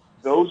left,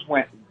 those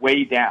went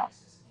way down.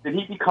 Did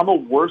he become a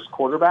worse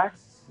quarterback?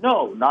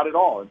 No, not at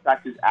all. In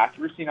fact, his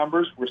accuracy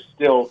numbers were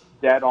still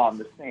dead on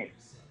the same.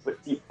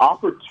 But the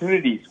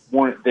opportunities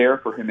weren't there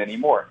for him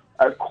anymore.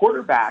 A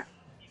quarterback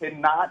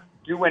cannot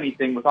do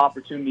anything with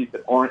opportunities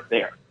that aren't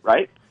there,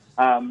 right?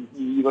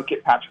 You look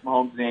at Patrick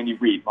Mahomes and Andy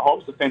Reid.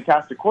 Mahomes is a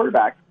fantastic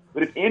quarterback,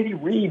 but if Andy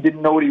Reid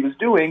didn't know what he was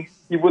doing,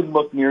 he wouldn't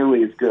look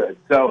nearly as good.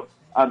 So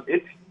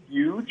it's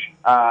huge.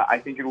 I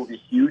think it will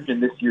be huge in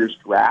this year's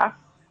draft.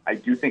 I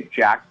do think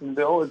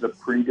Jacksonville is a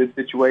pretty good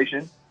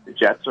situation. The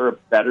Jets are a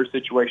better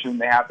situation than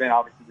they have been.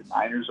 Obviously, the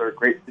Niners are a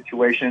great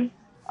situation.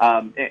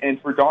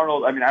 And for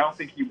Darnold, I mean, I don't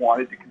think he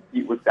wanted to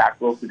compete with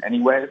Zach Wilson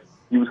anyway.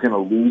 He was going to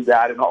lose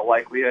that in all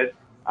likelihood.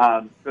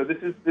 So this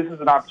is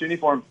an opportunity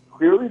for him.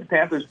 Clearly, the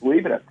Panthers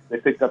believe in it. They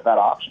picked up that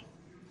option.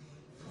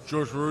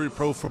 George Ruri,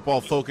 Pro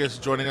Football Focus,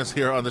 joining us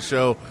here on the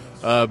show.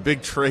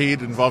 Big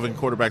trade involving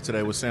quarterback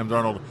today with Sam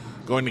Darnold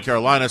going to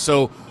Carolina.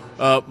 So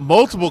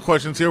multiple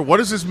questions here. What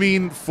does this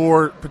mean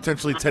for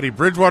potentially Teddy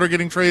Bridgewater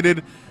getting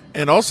traded?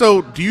 And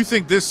also, do you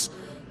think this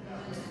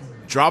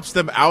drops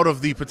them out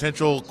of the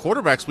potential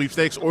quarterback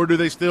sweepstakes, or do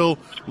they still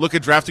look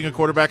at drafting a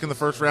quarterback in the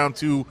first round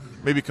to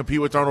maybe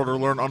compete with Darnold or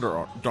learn under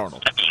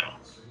Darnold?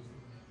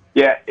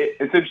 Yeah,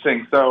 it's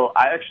interesting. So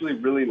I actually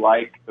really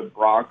like the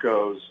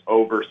Broncos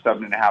over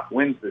 7.5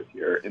 wins this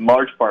year, in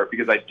large part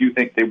because I do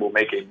think they will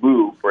make a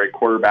move for a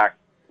quarterback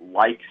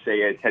like,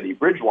 say, a Teddy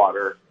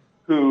Bridgewater,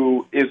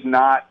 who is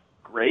not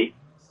great,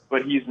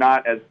 but he's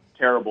not as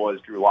terrible as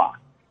Drew Lock.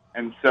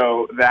 And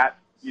so that,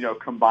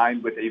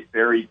 combined with a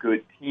very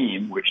good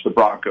team, which the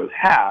Broncos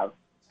have,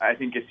 I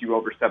think gets you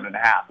over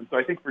 7.5. And so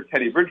I think for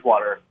Teddy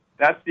Bridgewater,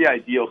 that's the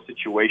ideal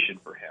situation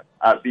for him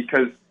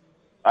because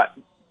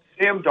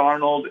Sam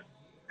Darnold,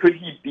 could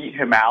he beat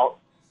him out?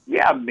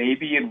 Yeah,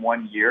 maybe in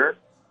 1 year.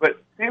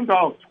 But Sam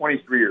Darnold's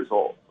 23 years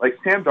old. Like,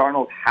 Sam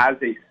Darnold has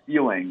a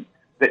ceiling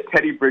that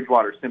Teddy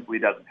Bridgewater simply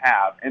doesn't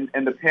have.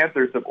 And the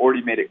Panthers have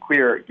already made it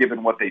clear,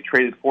 given what they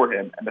traded for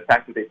him and the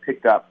fact that they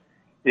picked up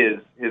his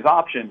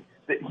option,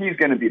 that he's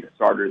going to be the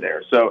starter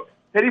there. So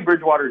Teddy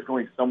Bridgewater is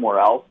going somewhere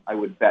else. I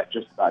would bet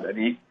just about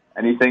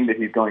anything that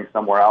he's going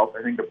somewhere else.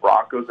 I think the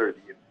Broncos are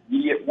the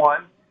immediate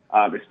one,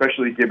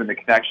 especially given the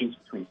connections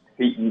between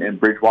Peyton and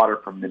Bridgewater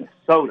from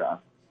Minnesota.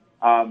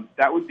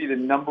 That would be the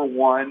number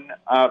one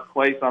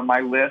place on my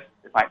list.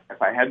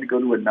 If I had to go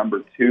to a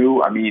number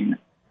two, I mean,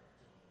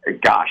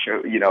 gosh,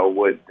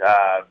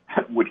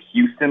 would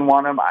Houston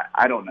want him?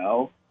 I don't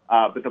know.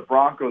 But the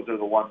Broncos are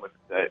the one with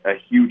a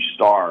huge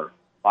star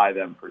by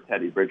them for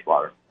Teddy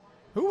Bridgewater.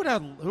 Who would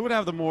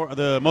have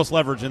the most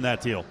leverage in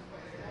that deal?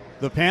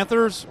 The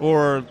Panthers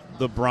or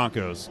the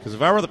Broncos? Because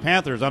if I were the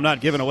Panthers, I'm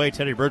not giving away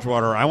Teddy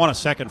Bridgewater. I want a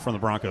second from the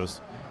Broncos.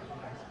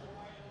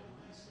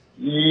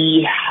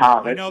 Yeah,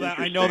 I know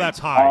that's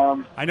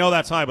high. I know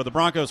that's high, but the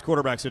Broncos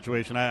quarterback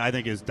situation I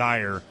think is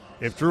dire.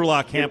 If Drew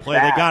Lock can't play,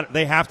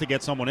 they have to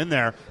get someone in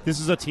there.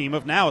 This is a team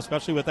of now,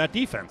 especially with that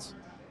defense.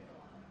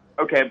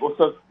 Okay, well,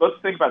 so let's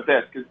think about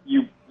this, because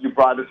you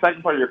brought the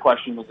second part of your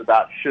question was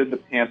about should the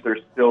Panthers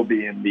still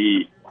be in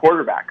the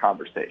quarterback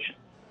conversation.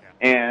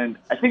 Yeah. And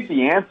I think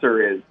the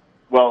answer is,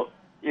 well,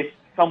 if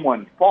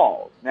someone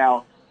falls.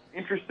 Now,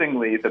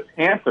 interestingly, the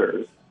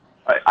Panthers,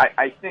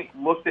 I think,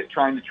 looked at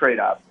trying to trade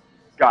up,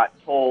 got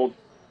told,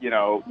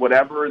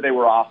 whatever they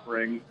were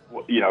offering,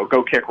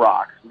 go kick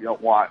rocks. We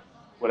don't want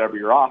whatever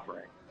you're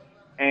offering.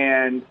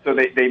 And so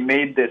they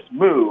made this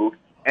move,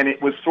 and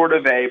it was sort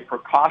of a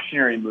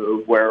precautionary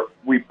move where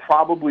we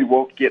probably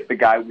won't get the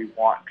guy we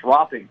want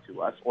dropping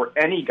to us or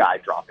any guy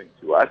dropping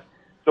to us,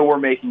 so we're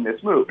making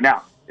this move.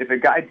 Now, if a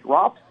guy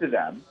drops to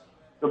them,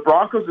 the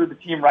Broncos are the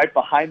team right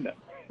behind them,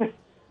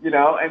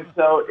 and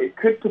so it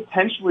could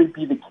potentially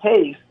be the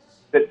case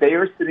that they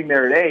are sitting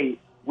there at 8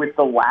 with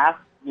the last,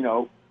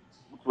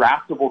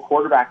 draftable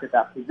quarterback at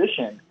that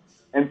position.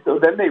 And so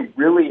then they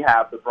really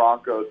have the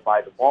Broncos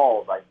by the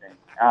balls, I think.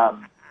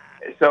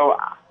 So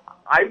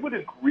I would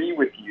agree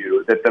with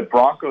you that the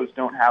Broncos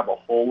don't have a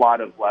whole lot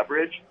of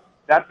leverage.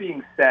 That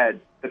being said,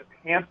 the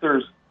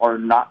Panthers are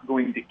not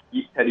going to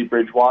keep Teddy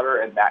Bridgewater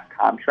and that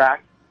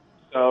contract.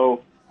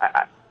 So,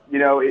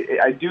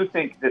 I do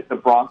think that the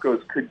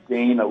Broncos could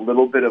gain a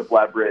little bit of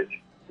leverage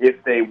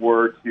if they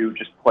were to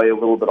just play a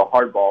little bit of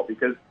hardball,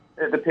 because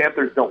the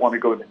Panthers don't want to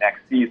go in the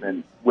next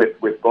season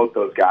with both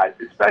those guys,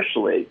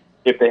 especially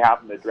if they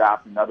happen to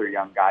draft another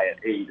young guy at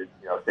 8 and,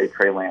 say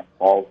Trey Lance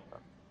falls.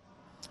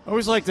 I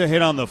always like to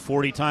hit on the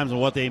 40 times and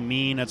what they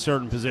mean at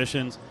certain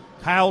positions.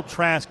 Kyle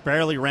Trask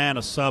barely ran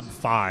a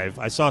sub-5.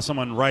 I saw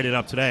someone write it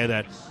up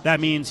today that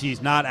means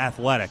he's not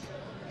athletic.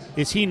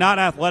 Is he not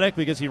athletic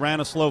because he ran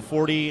a slow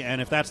 40?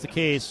 And if that's the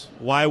case,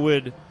 why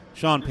would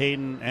Sean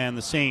Payton and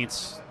the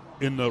Saints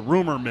in the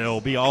rumor mill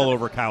be all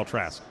over Kyle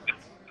Trask?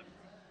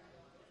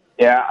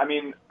 Yeah,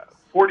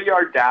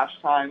 40-yard dash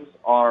times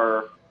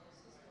are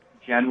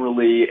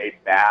generally a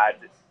bad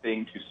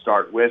thing to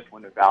start with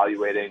when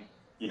evaluating,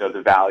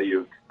 the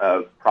value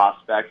of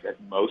prospects at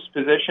most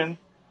positions.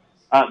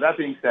 That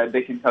being said,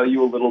 they can tell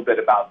you a little bit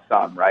about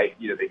some, right?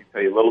 They can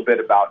tell you a little bit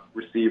about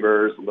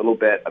receivers, a little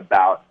bit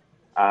about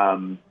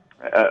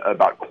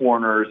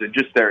corners, and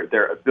just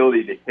their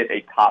ability to hit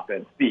a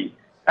top-end speed.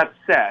 That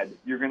said,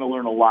 you're going to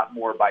learn a lot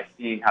more by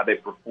seeing how they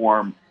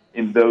perform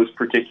in those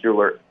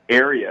particular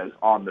areas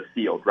on the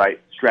field,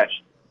 right?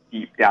 Stretched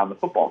deep down the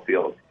football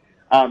field.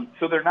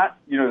 So they're not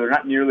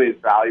nearly as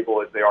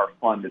valuable as they are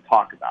fun to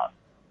talk about.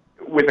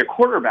 With a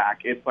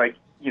quarterback, it's like,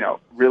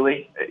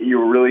 really?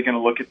 You're really going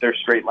to look at their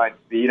straight line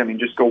speed?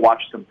 Just go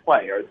watch them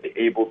play. Are they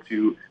able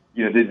to,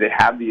 do they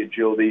have the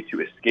agility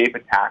to escape a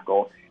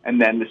tackle and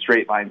then the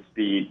straight line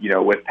speed,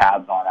 with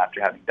pads on after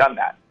having done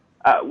that?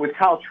 With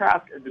Kyle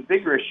Trask, the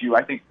bigger issue,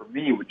 I think, for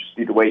me would just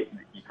be the way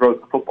he throws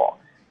the football.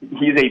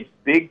 He's a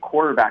big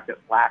quarterback that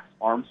lacks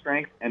arm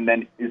strength and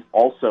then is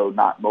also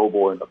not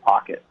mobile in the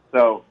pocket.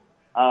 So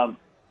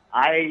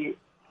I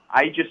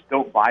just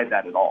don't buy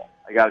that at all.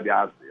 I got to be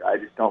honest with you. I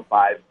just don't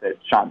buy that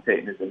Sean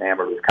Payton is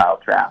enamored with Kyle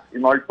Trask,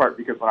 in large part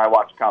because when I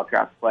watched Kyle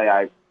Trask play,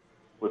 I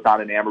was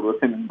not enamored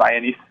with him by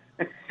any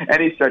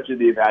stretch of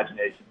the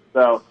imagination.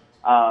 So,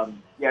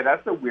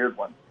 that's a weird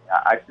one.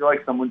 I feel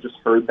like someone just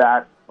heard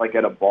that like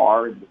at a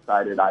bar and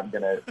decided I'm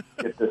going to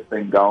get this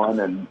thing going,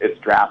 and it's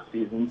draft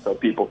season, so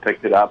people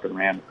picked it up and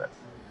ran with it.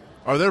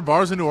 Are there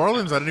bars in New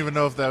Orleans? I don't even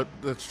know if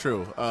that's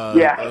true.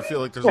 Yeah. I feel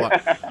like there's a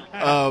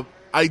lot.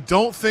 I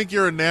don't think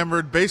you're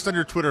enamored, based on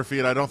your Twitter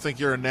feed, I don't think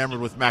you're enamored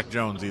with Mac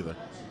Jones either.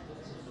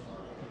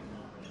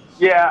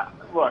 Yeah,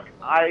 look,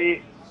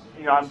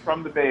 I'm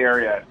from the Bay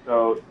Area,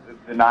 so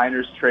the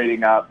Niners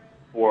trading up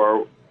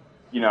for,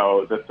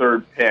 the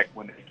third pick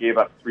when they gave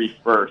up 3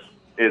 firsts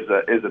is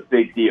a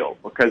big deal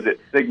because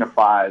it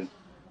signifies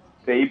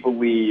they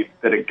believe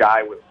that a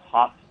guy with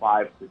top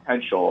 5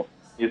 potential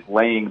is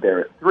laying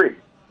there at 3.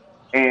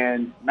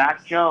 And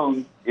Mac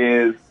Jones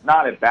is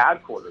not a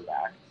bad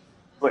quarterback,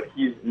 but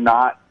he's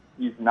not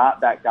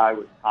that guy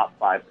with top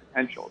 5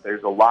 potential.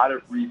 There's a lot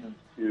of reasons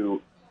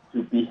to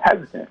be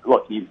hesitant.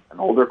 Look, he's an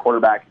older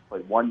quarterback. He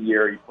played 1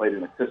 year. He played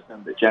in a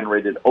system that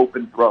generated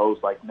open throws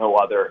like no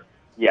other.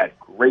 He had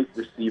great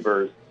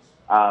receivers.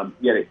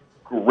 He had a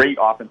great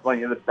offensive line.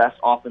 He had the best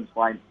offensive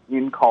line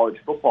in college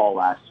football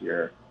last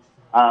year.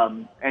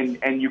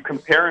 And you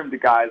compare him to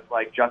guys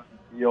like Justin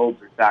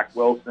Fields or Zach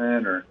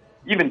Wilson or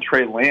even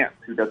Trey Lance,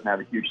 who doesn't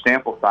have a huge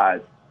sample size,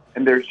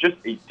 and there's just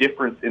a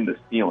difference in the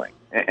ceiling.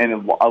 And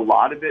a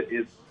lot of it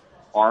is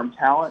arm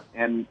talent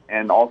and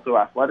also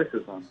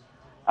athleticism.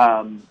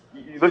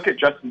 You look at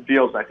Justin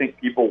Fields, I think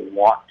people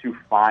want to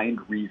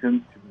find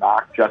reasons to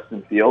knock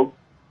Justin Fields,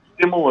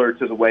 similar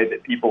to the way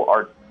that people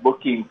are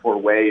looking for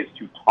ways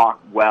to talk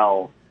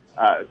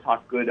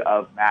good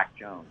of Mac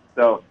Jones.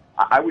 So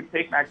I would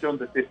take Mac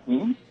Jones at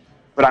 15,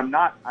 but I'm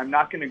not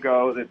going to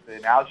go, the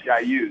analogy I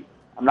use,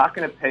 I'm not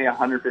going to pay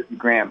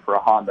 $150,000 for a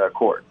Honda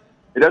Accord.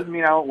 It doesn't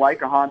mean I don't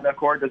like a Honda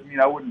Accord. It doesn't mean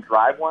I wouldn't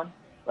drive one,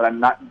 but I'm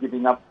not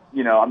giving up,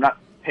 I'm not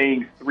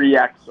paying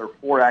 3X or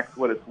 4X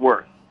what it's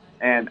worth.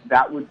 And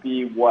that would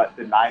be what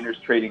the Niners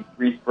trading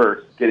 3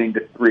 firsts, getting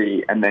to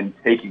 3, and then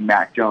taking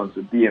Mac Jones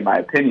would be, in my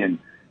opinion.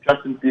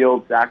 Justin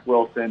Fields, Zach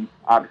Wilson,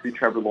 obviously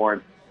Trevor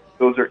Lawrence,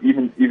 those are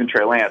even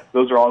Trey Lance.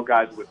 Those are all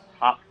guys with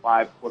top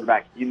 5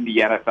 quarterback in the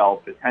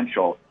NFL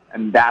potential,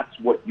 and that's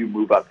what you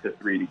move up to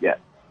 3 to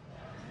get.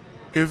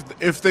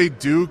 If they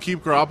do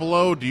keep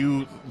Garoppolo, do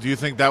you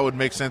think that would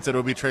make sense that it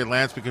would be Trey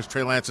Lance because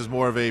Trey Lance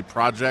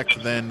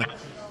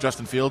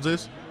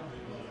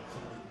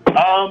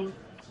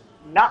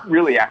Not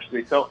really,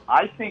 actually. So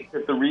I think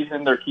that the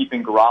reason they're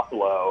keeping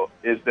Garoppolo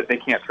is that they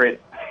can't trade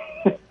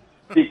him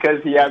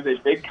because he has a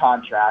big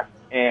contract.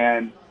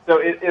 And so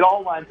it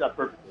all lines up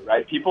perfectly,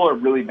 right? People are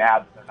really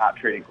mad that they're not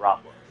trading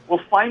Garoppolo. Well,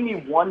 find me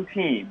one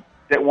team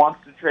that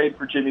wants to trade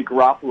for Jimmy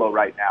Garoppolo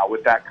right now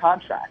with that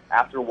contract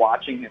after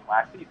watching him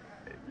last season.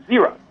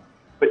 Zero.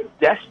 But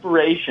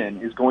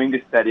desperation is going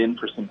to set in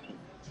for some teams,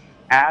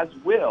 as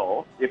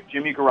will, if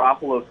Jimmy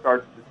Garoppolo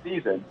starts the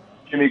season,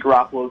 Jimmy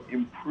Garoppolo's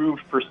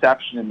improved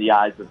perception in the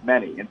eyes of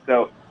many. And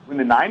so when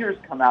the Niners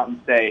come out and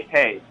say,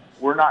 hey,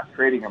 we're not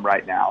trading him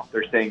right now,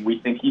 they're saying we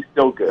think he's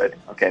still good.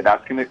 Okay,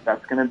 that's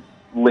gonna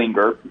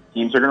linger.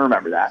 Teams are going to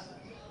remember that.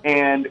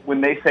 And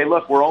when they say,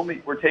 look,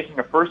 we're taking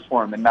a first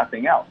for him and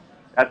nothing else,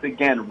 that's,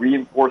 again,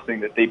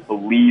 reinforcing that they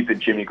believe in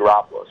Jimmy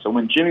Garoppolo. So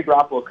when Jimmy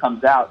Garoppolo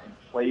comes out and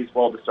plays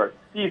well to start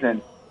the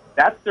season,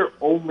 that's their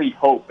only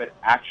hope at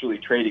actually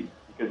trading him,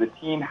 because the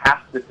team has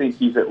to think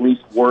he's at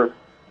least worth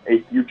a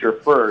future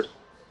first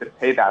to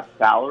pay that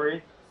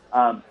salary.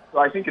 So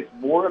I think it's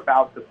more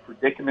about the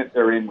predicament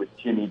they're in with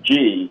Jimmy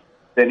G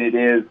than it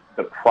is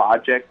the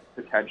project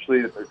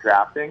potentially that they're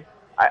drafting.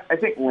 I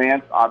think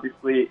Lance,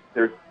 obviously,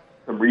 there's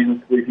some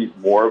reasons to believe he's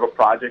more of a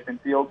project in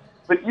Fields,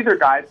 but either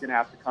guy's going to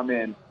have to come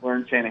in,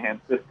 learn Shanahan's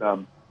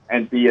system,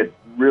 and be a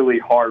really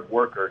hard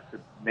worker to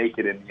make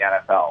it in the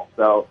NFL.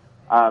 So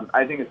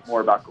I think it's more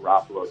about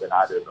Garoppolo than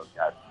either of those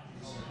guys.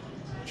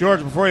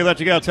 George, before we let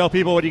you go, tell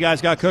people what you guys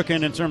got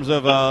cooking in terms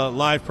of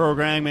live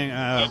programming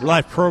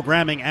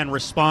and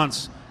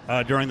response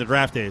during the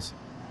draft days.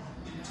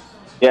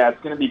 Yeah,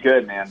 it's going to be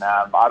good, man.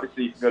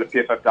 Obviously, you can go to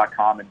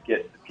PFF.com and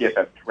get the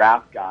PFF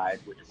Draft Guide,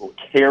 which will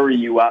carry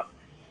you up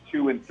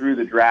to and through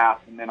the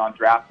draft. And then on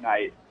draft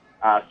night,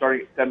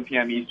 starting at 7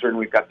 p.m. Eastern,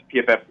 we've got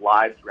the PFF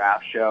Live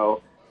Draft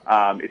Show.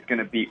 It's going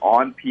to be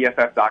on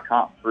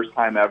PFF.com. First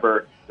time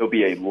ever. There'll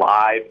be a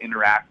live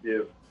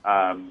interactive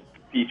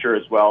feature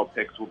as well.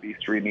 Picks will be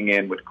streaming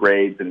in with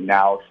grades and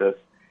analysis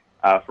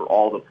for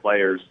all the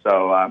players.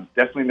 So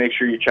definitely make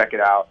sure you check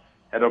it out.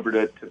 Head over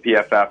to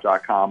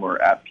PFF.com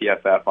or at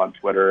PFF on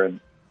Twitter, and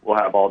we'll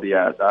have all the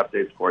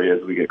updates for you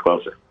as we get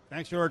closer.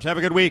 Thanks, George. Have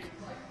a good week.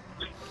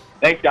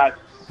 Thanks, guys.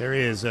 There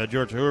he is,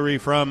 George Houry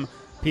from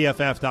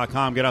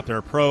PFF.com. Get up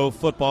there. Pro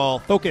Football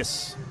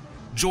Focus.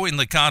 Join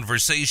the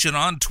conversation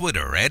on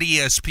Twitter at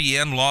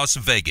ESPN Las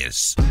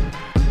Vegas.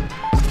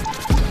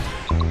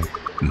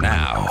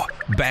 Now,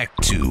 back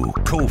to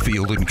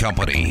Cofield and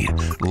Company,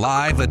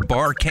 live at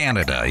Bar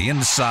Canada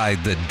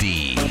inside the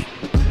D.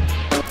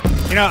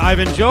 You know, I've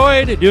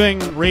enjoyed doing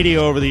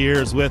radio over the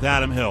years with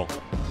Adam Hill,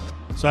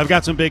 so I've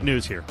got some big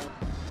news here.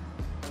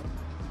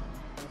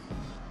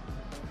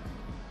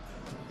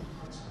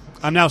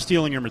 I'm now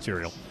stealing your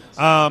material.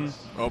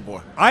 Oh,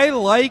 boy.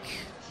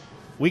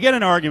 We get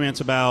in arguments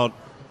about,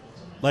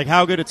 like,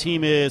 how good a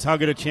team is, how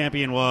good a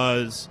champion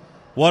was,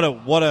 what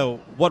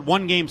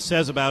one game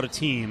says about a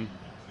team.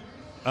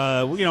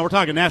 We're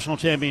talking national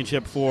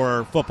championship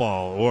for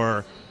football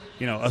or,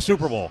 a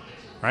Super Bowl,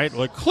 right?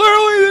 Like,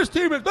 clearly this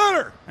team is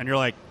better. And you're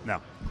like,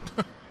 no.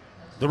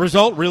 The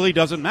result really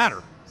doesn't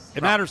matter.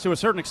 It matters to a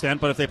certain extent,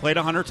 but if they played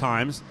 100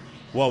 times,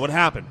 what would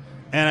happen?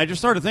 And I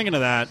just started thinking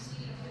of that.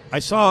 I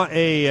saw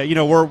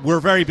we're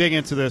very big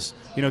into this,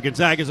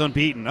 Gonzaga's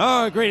unbeaten.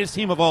 Oh, greatest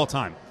team of all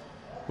time,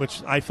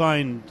 which I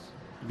find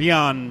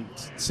beyond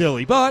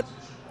silly, but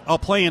I'll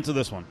play into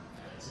this one.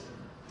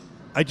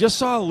 I just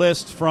saw a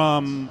list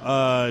from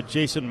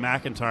Jason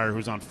McIntyre,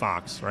 who's on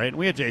Fox, right? And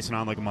we had Jason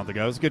on like a month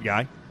ago. He's a good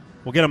guy.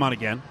 We'll get him on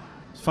again.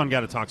 He's a fun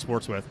guy to talk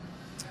sports with.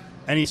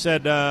 And he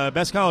said,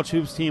 best college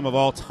hoops team of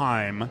all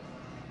time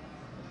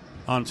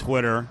on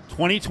Twitter,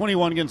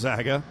 2021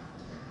 Gonzaga,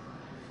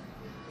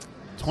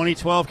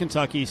 2012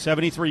 Kentucky,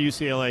 73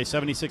 UCLA,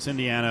 76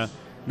 Indiana,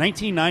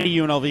 1990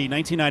 UNLV,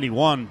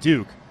 1991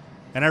 Duke.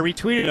 And I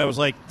retweeted, I was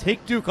like,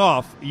 take Duke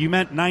off. You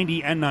meant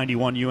 90 and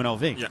 91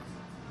 UNLV. Yeah.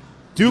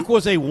 Duke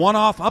was a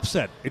one-off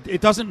upset. It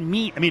doesn't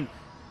mean,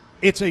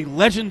 it's a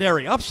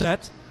legendary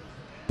upset,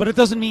 but it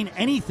doesn't mean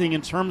anything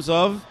in terms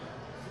of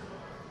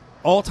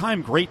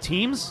all-time great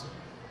teams.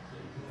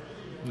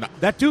 No.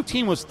 That Duke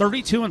team was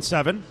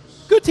 32-7.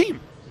 Good team.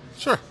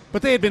 Sure.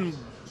 But they had been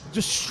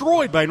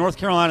destroyed by North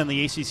Carolina in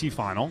the ACC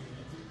final,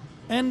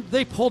 and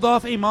they pulled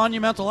off a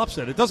monumental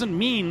upset. It doesn't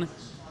mean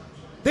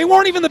they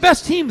weren't even the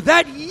best team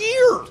that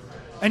year,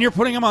 and you're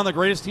putting them on the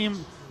greatest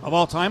team of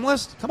all time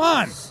list? Come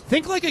on.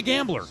 Think like a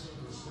gambler.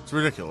 It's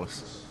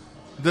ridiculous.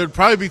 There'd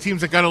probably be teams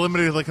that got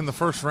eliminated like in the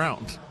first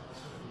round.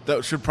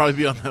 That should probably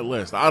be on that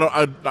list.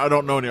 I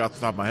don't know any off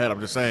the top of my head. I'm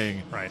just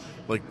saying, right?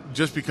 Like,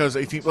 just because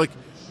a team, like,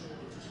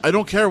 I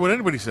don't care what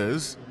anybody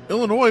says.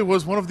 Illinois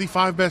was one of the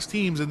 5 best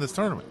teams in this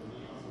tournament.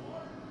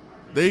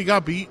 They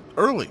got beat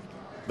early.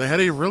 They had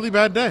a really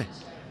bad day,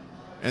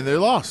 and they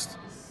lost.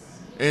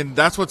 And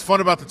that's what's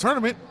fun about the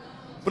tournament,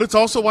 but it's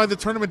also why the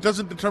tournament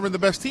doesn't determine the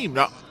best team.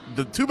 Now,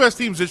 the 2 best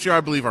teams this year,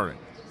 I believe, are in.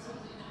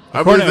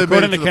 According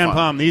to Ken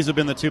Palm, these have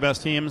been the 2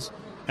 best teams.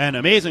 And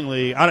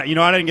amazingly, I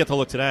didn't get to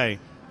look today.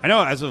 I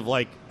know as of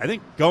I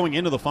think going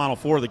into the Final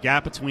Four, the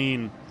gap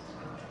between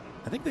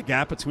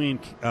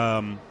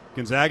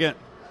Gonzaga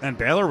And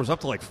Baylor was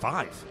up to like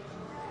 5,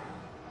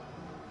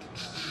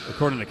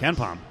 according to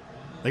KenPom.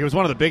 Like it was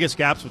one of the biggest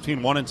gaps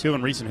between 1 and 2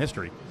 in recent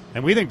history.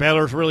 And we think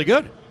Baylor's really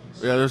good.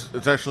 Yeah,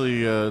 it's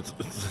actually it's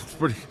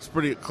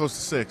pretty close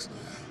to 6.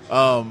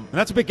 And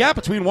that's a big gap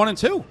between 1 and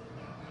 2.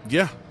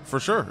 Yeah, for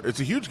sure. It's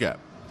a huge gap.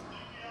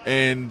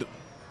 And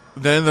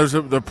then there's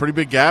a pretty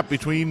big gap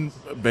between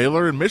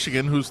Baylor and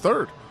Michigan, who's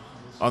 3rd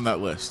on that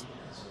list.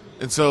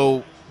 And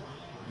so,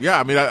 yeah,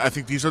 I mean, I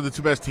think these are the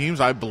 2 best teams.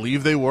 I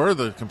believe they were.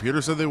 The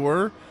computer said they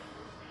were.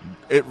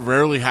 It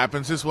rarely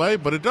happens this way,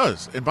 but it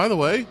does. And by the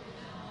way,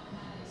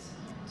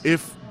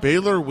 if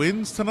Baylor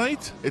wins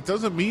tonight, it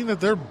doesn't mean that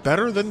they're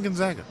better than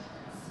Gonzaga.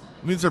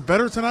 It means they're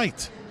better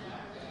tonight.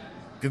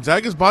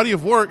 Gonzaga's body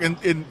of work,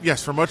 and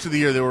yes, for much of the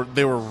year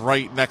they were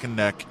right neck and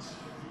neck,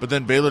 but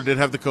then Baylor did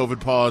have the COVID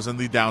pause and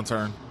the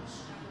downturn,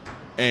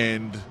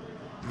 and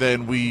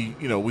then we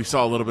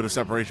saw a little bit of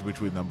separation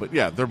between them. But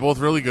yeah, they're both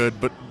really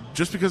good. But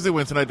just because they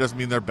win tonight doesn't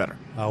mean they're better.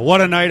 What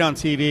a night on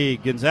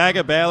TV!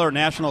 Gonzaga Baylor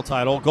national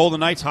title,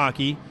 Golden Knights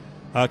hockey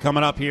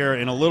coming up here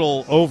in a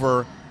little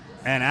over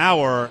an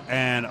hour,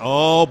 and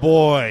oh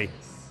boy,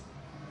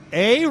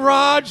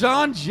 A-Rod's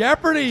on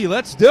Jeopardy.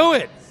 Let's do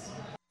it.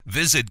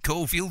 Visit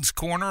Cofield's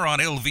Corner on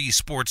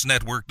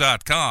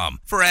LVSportsNetwork.com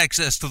for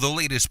access to the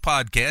latest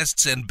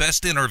podcasts and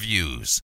best interviews.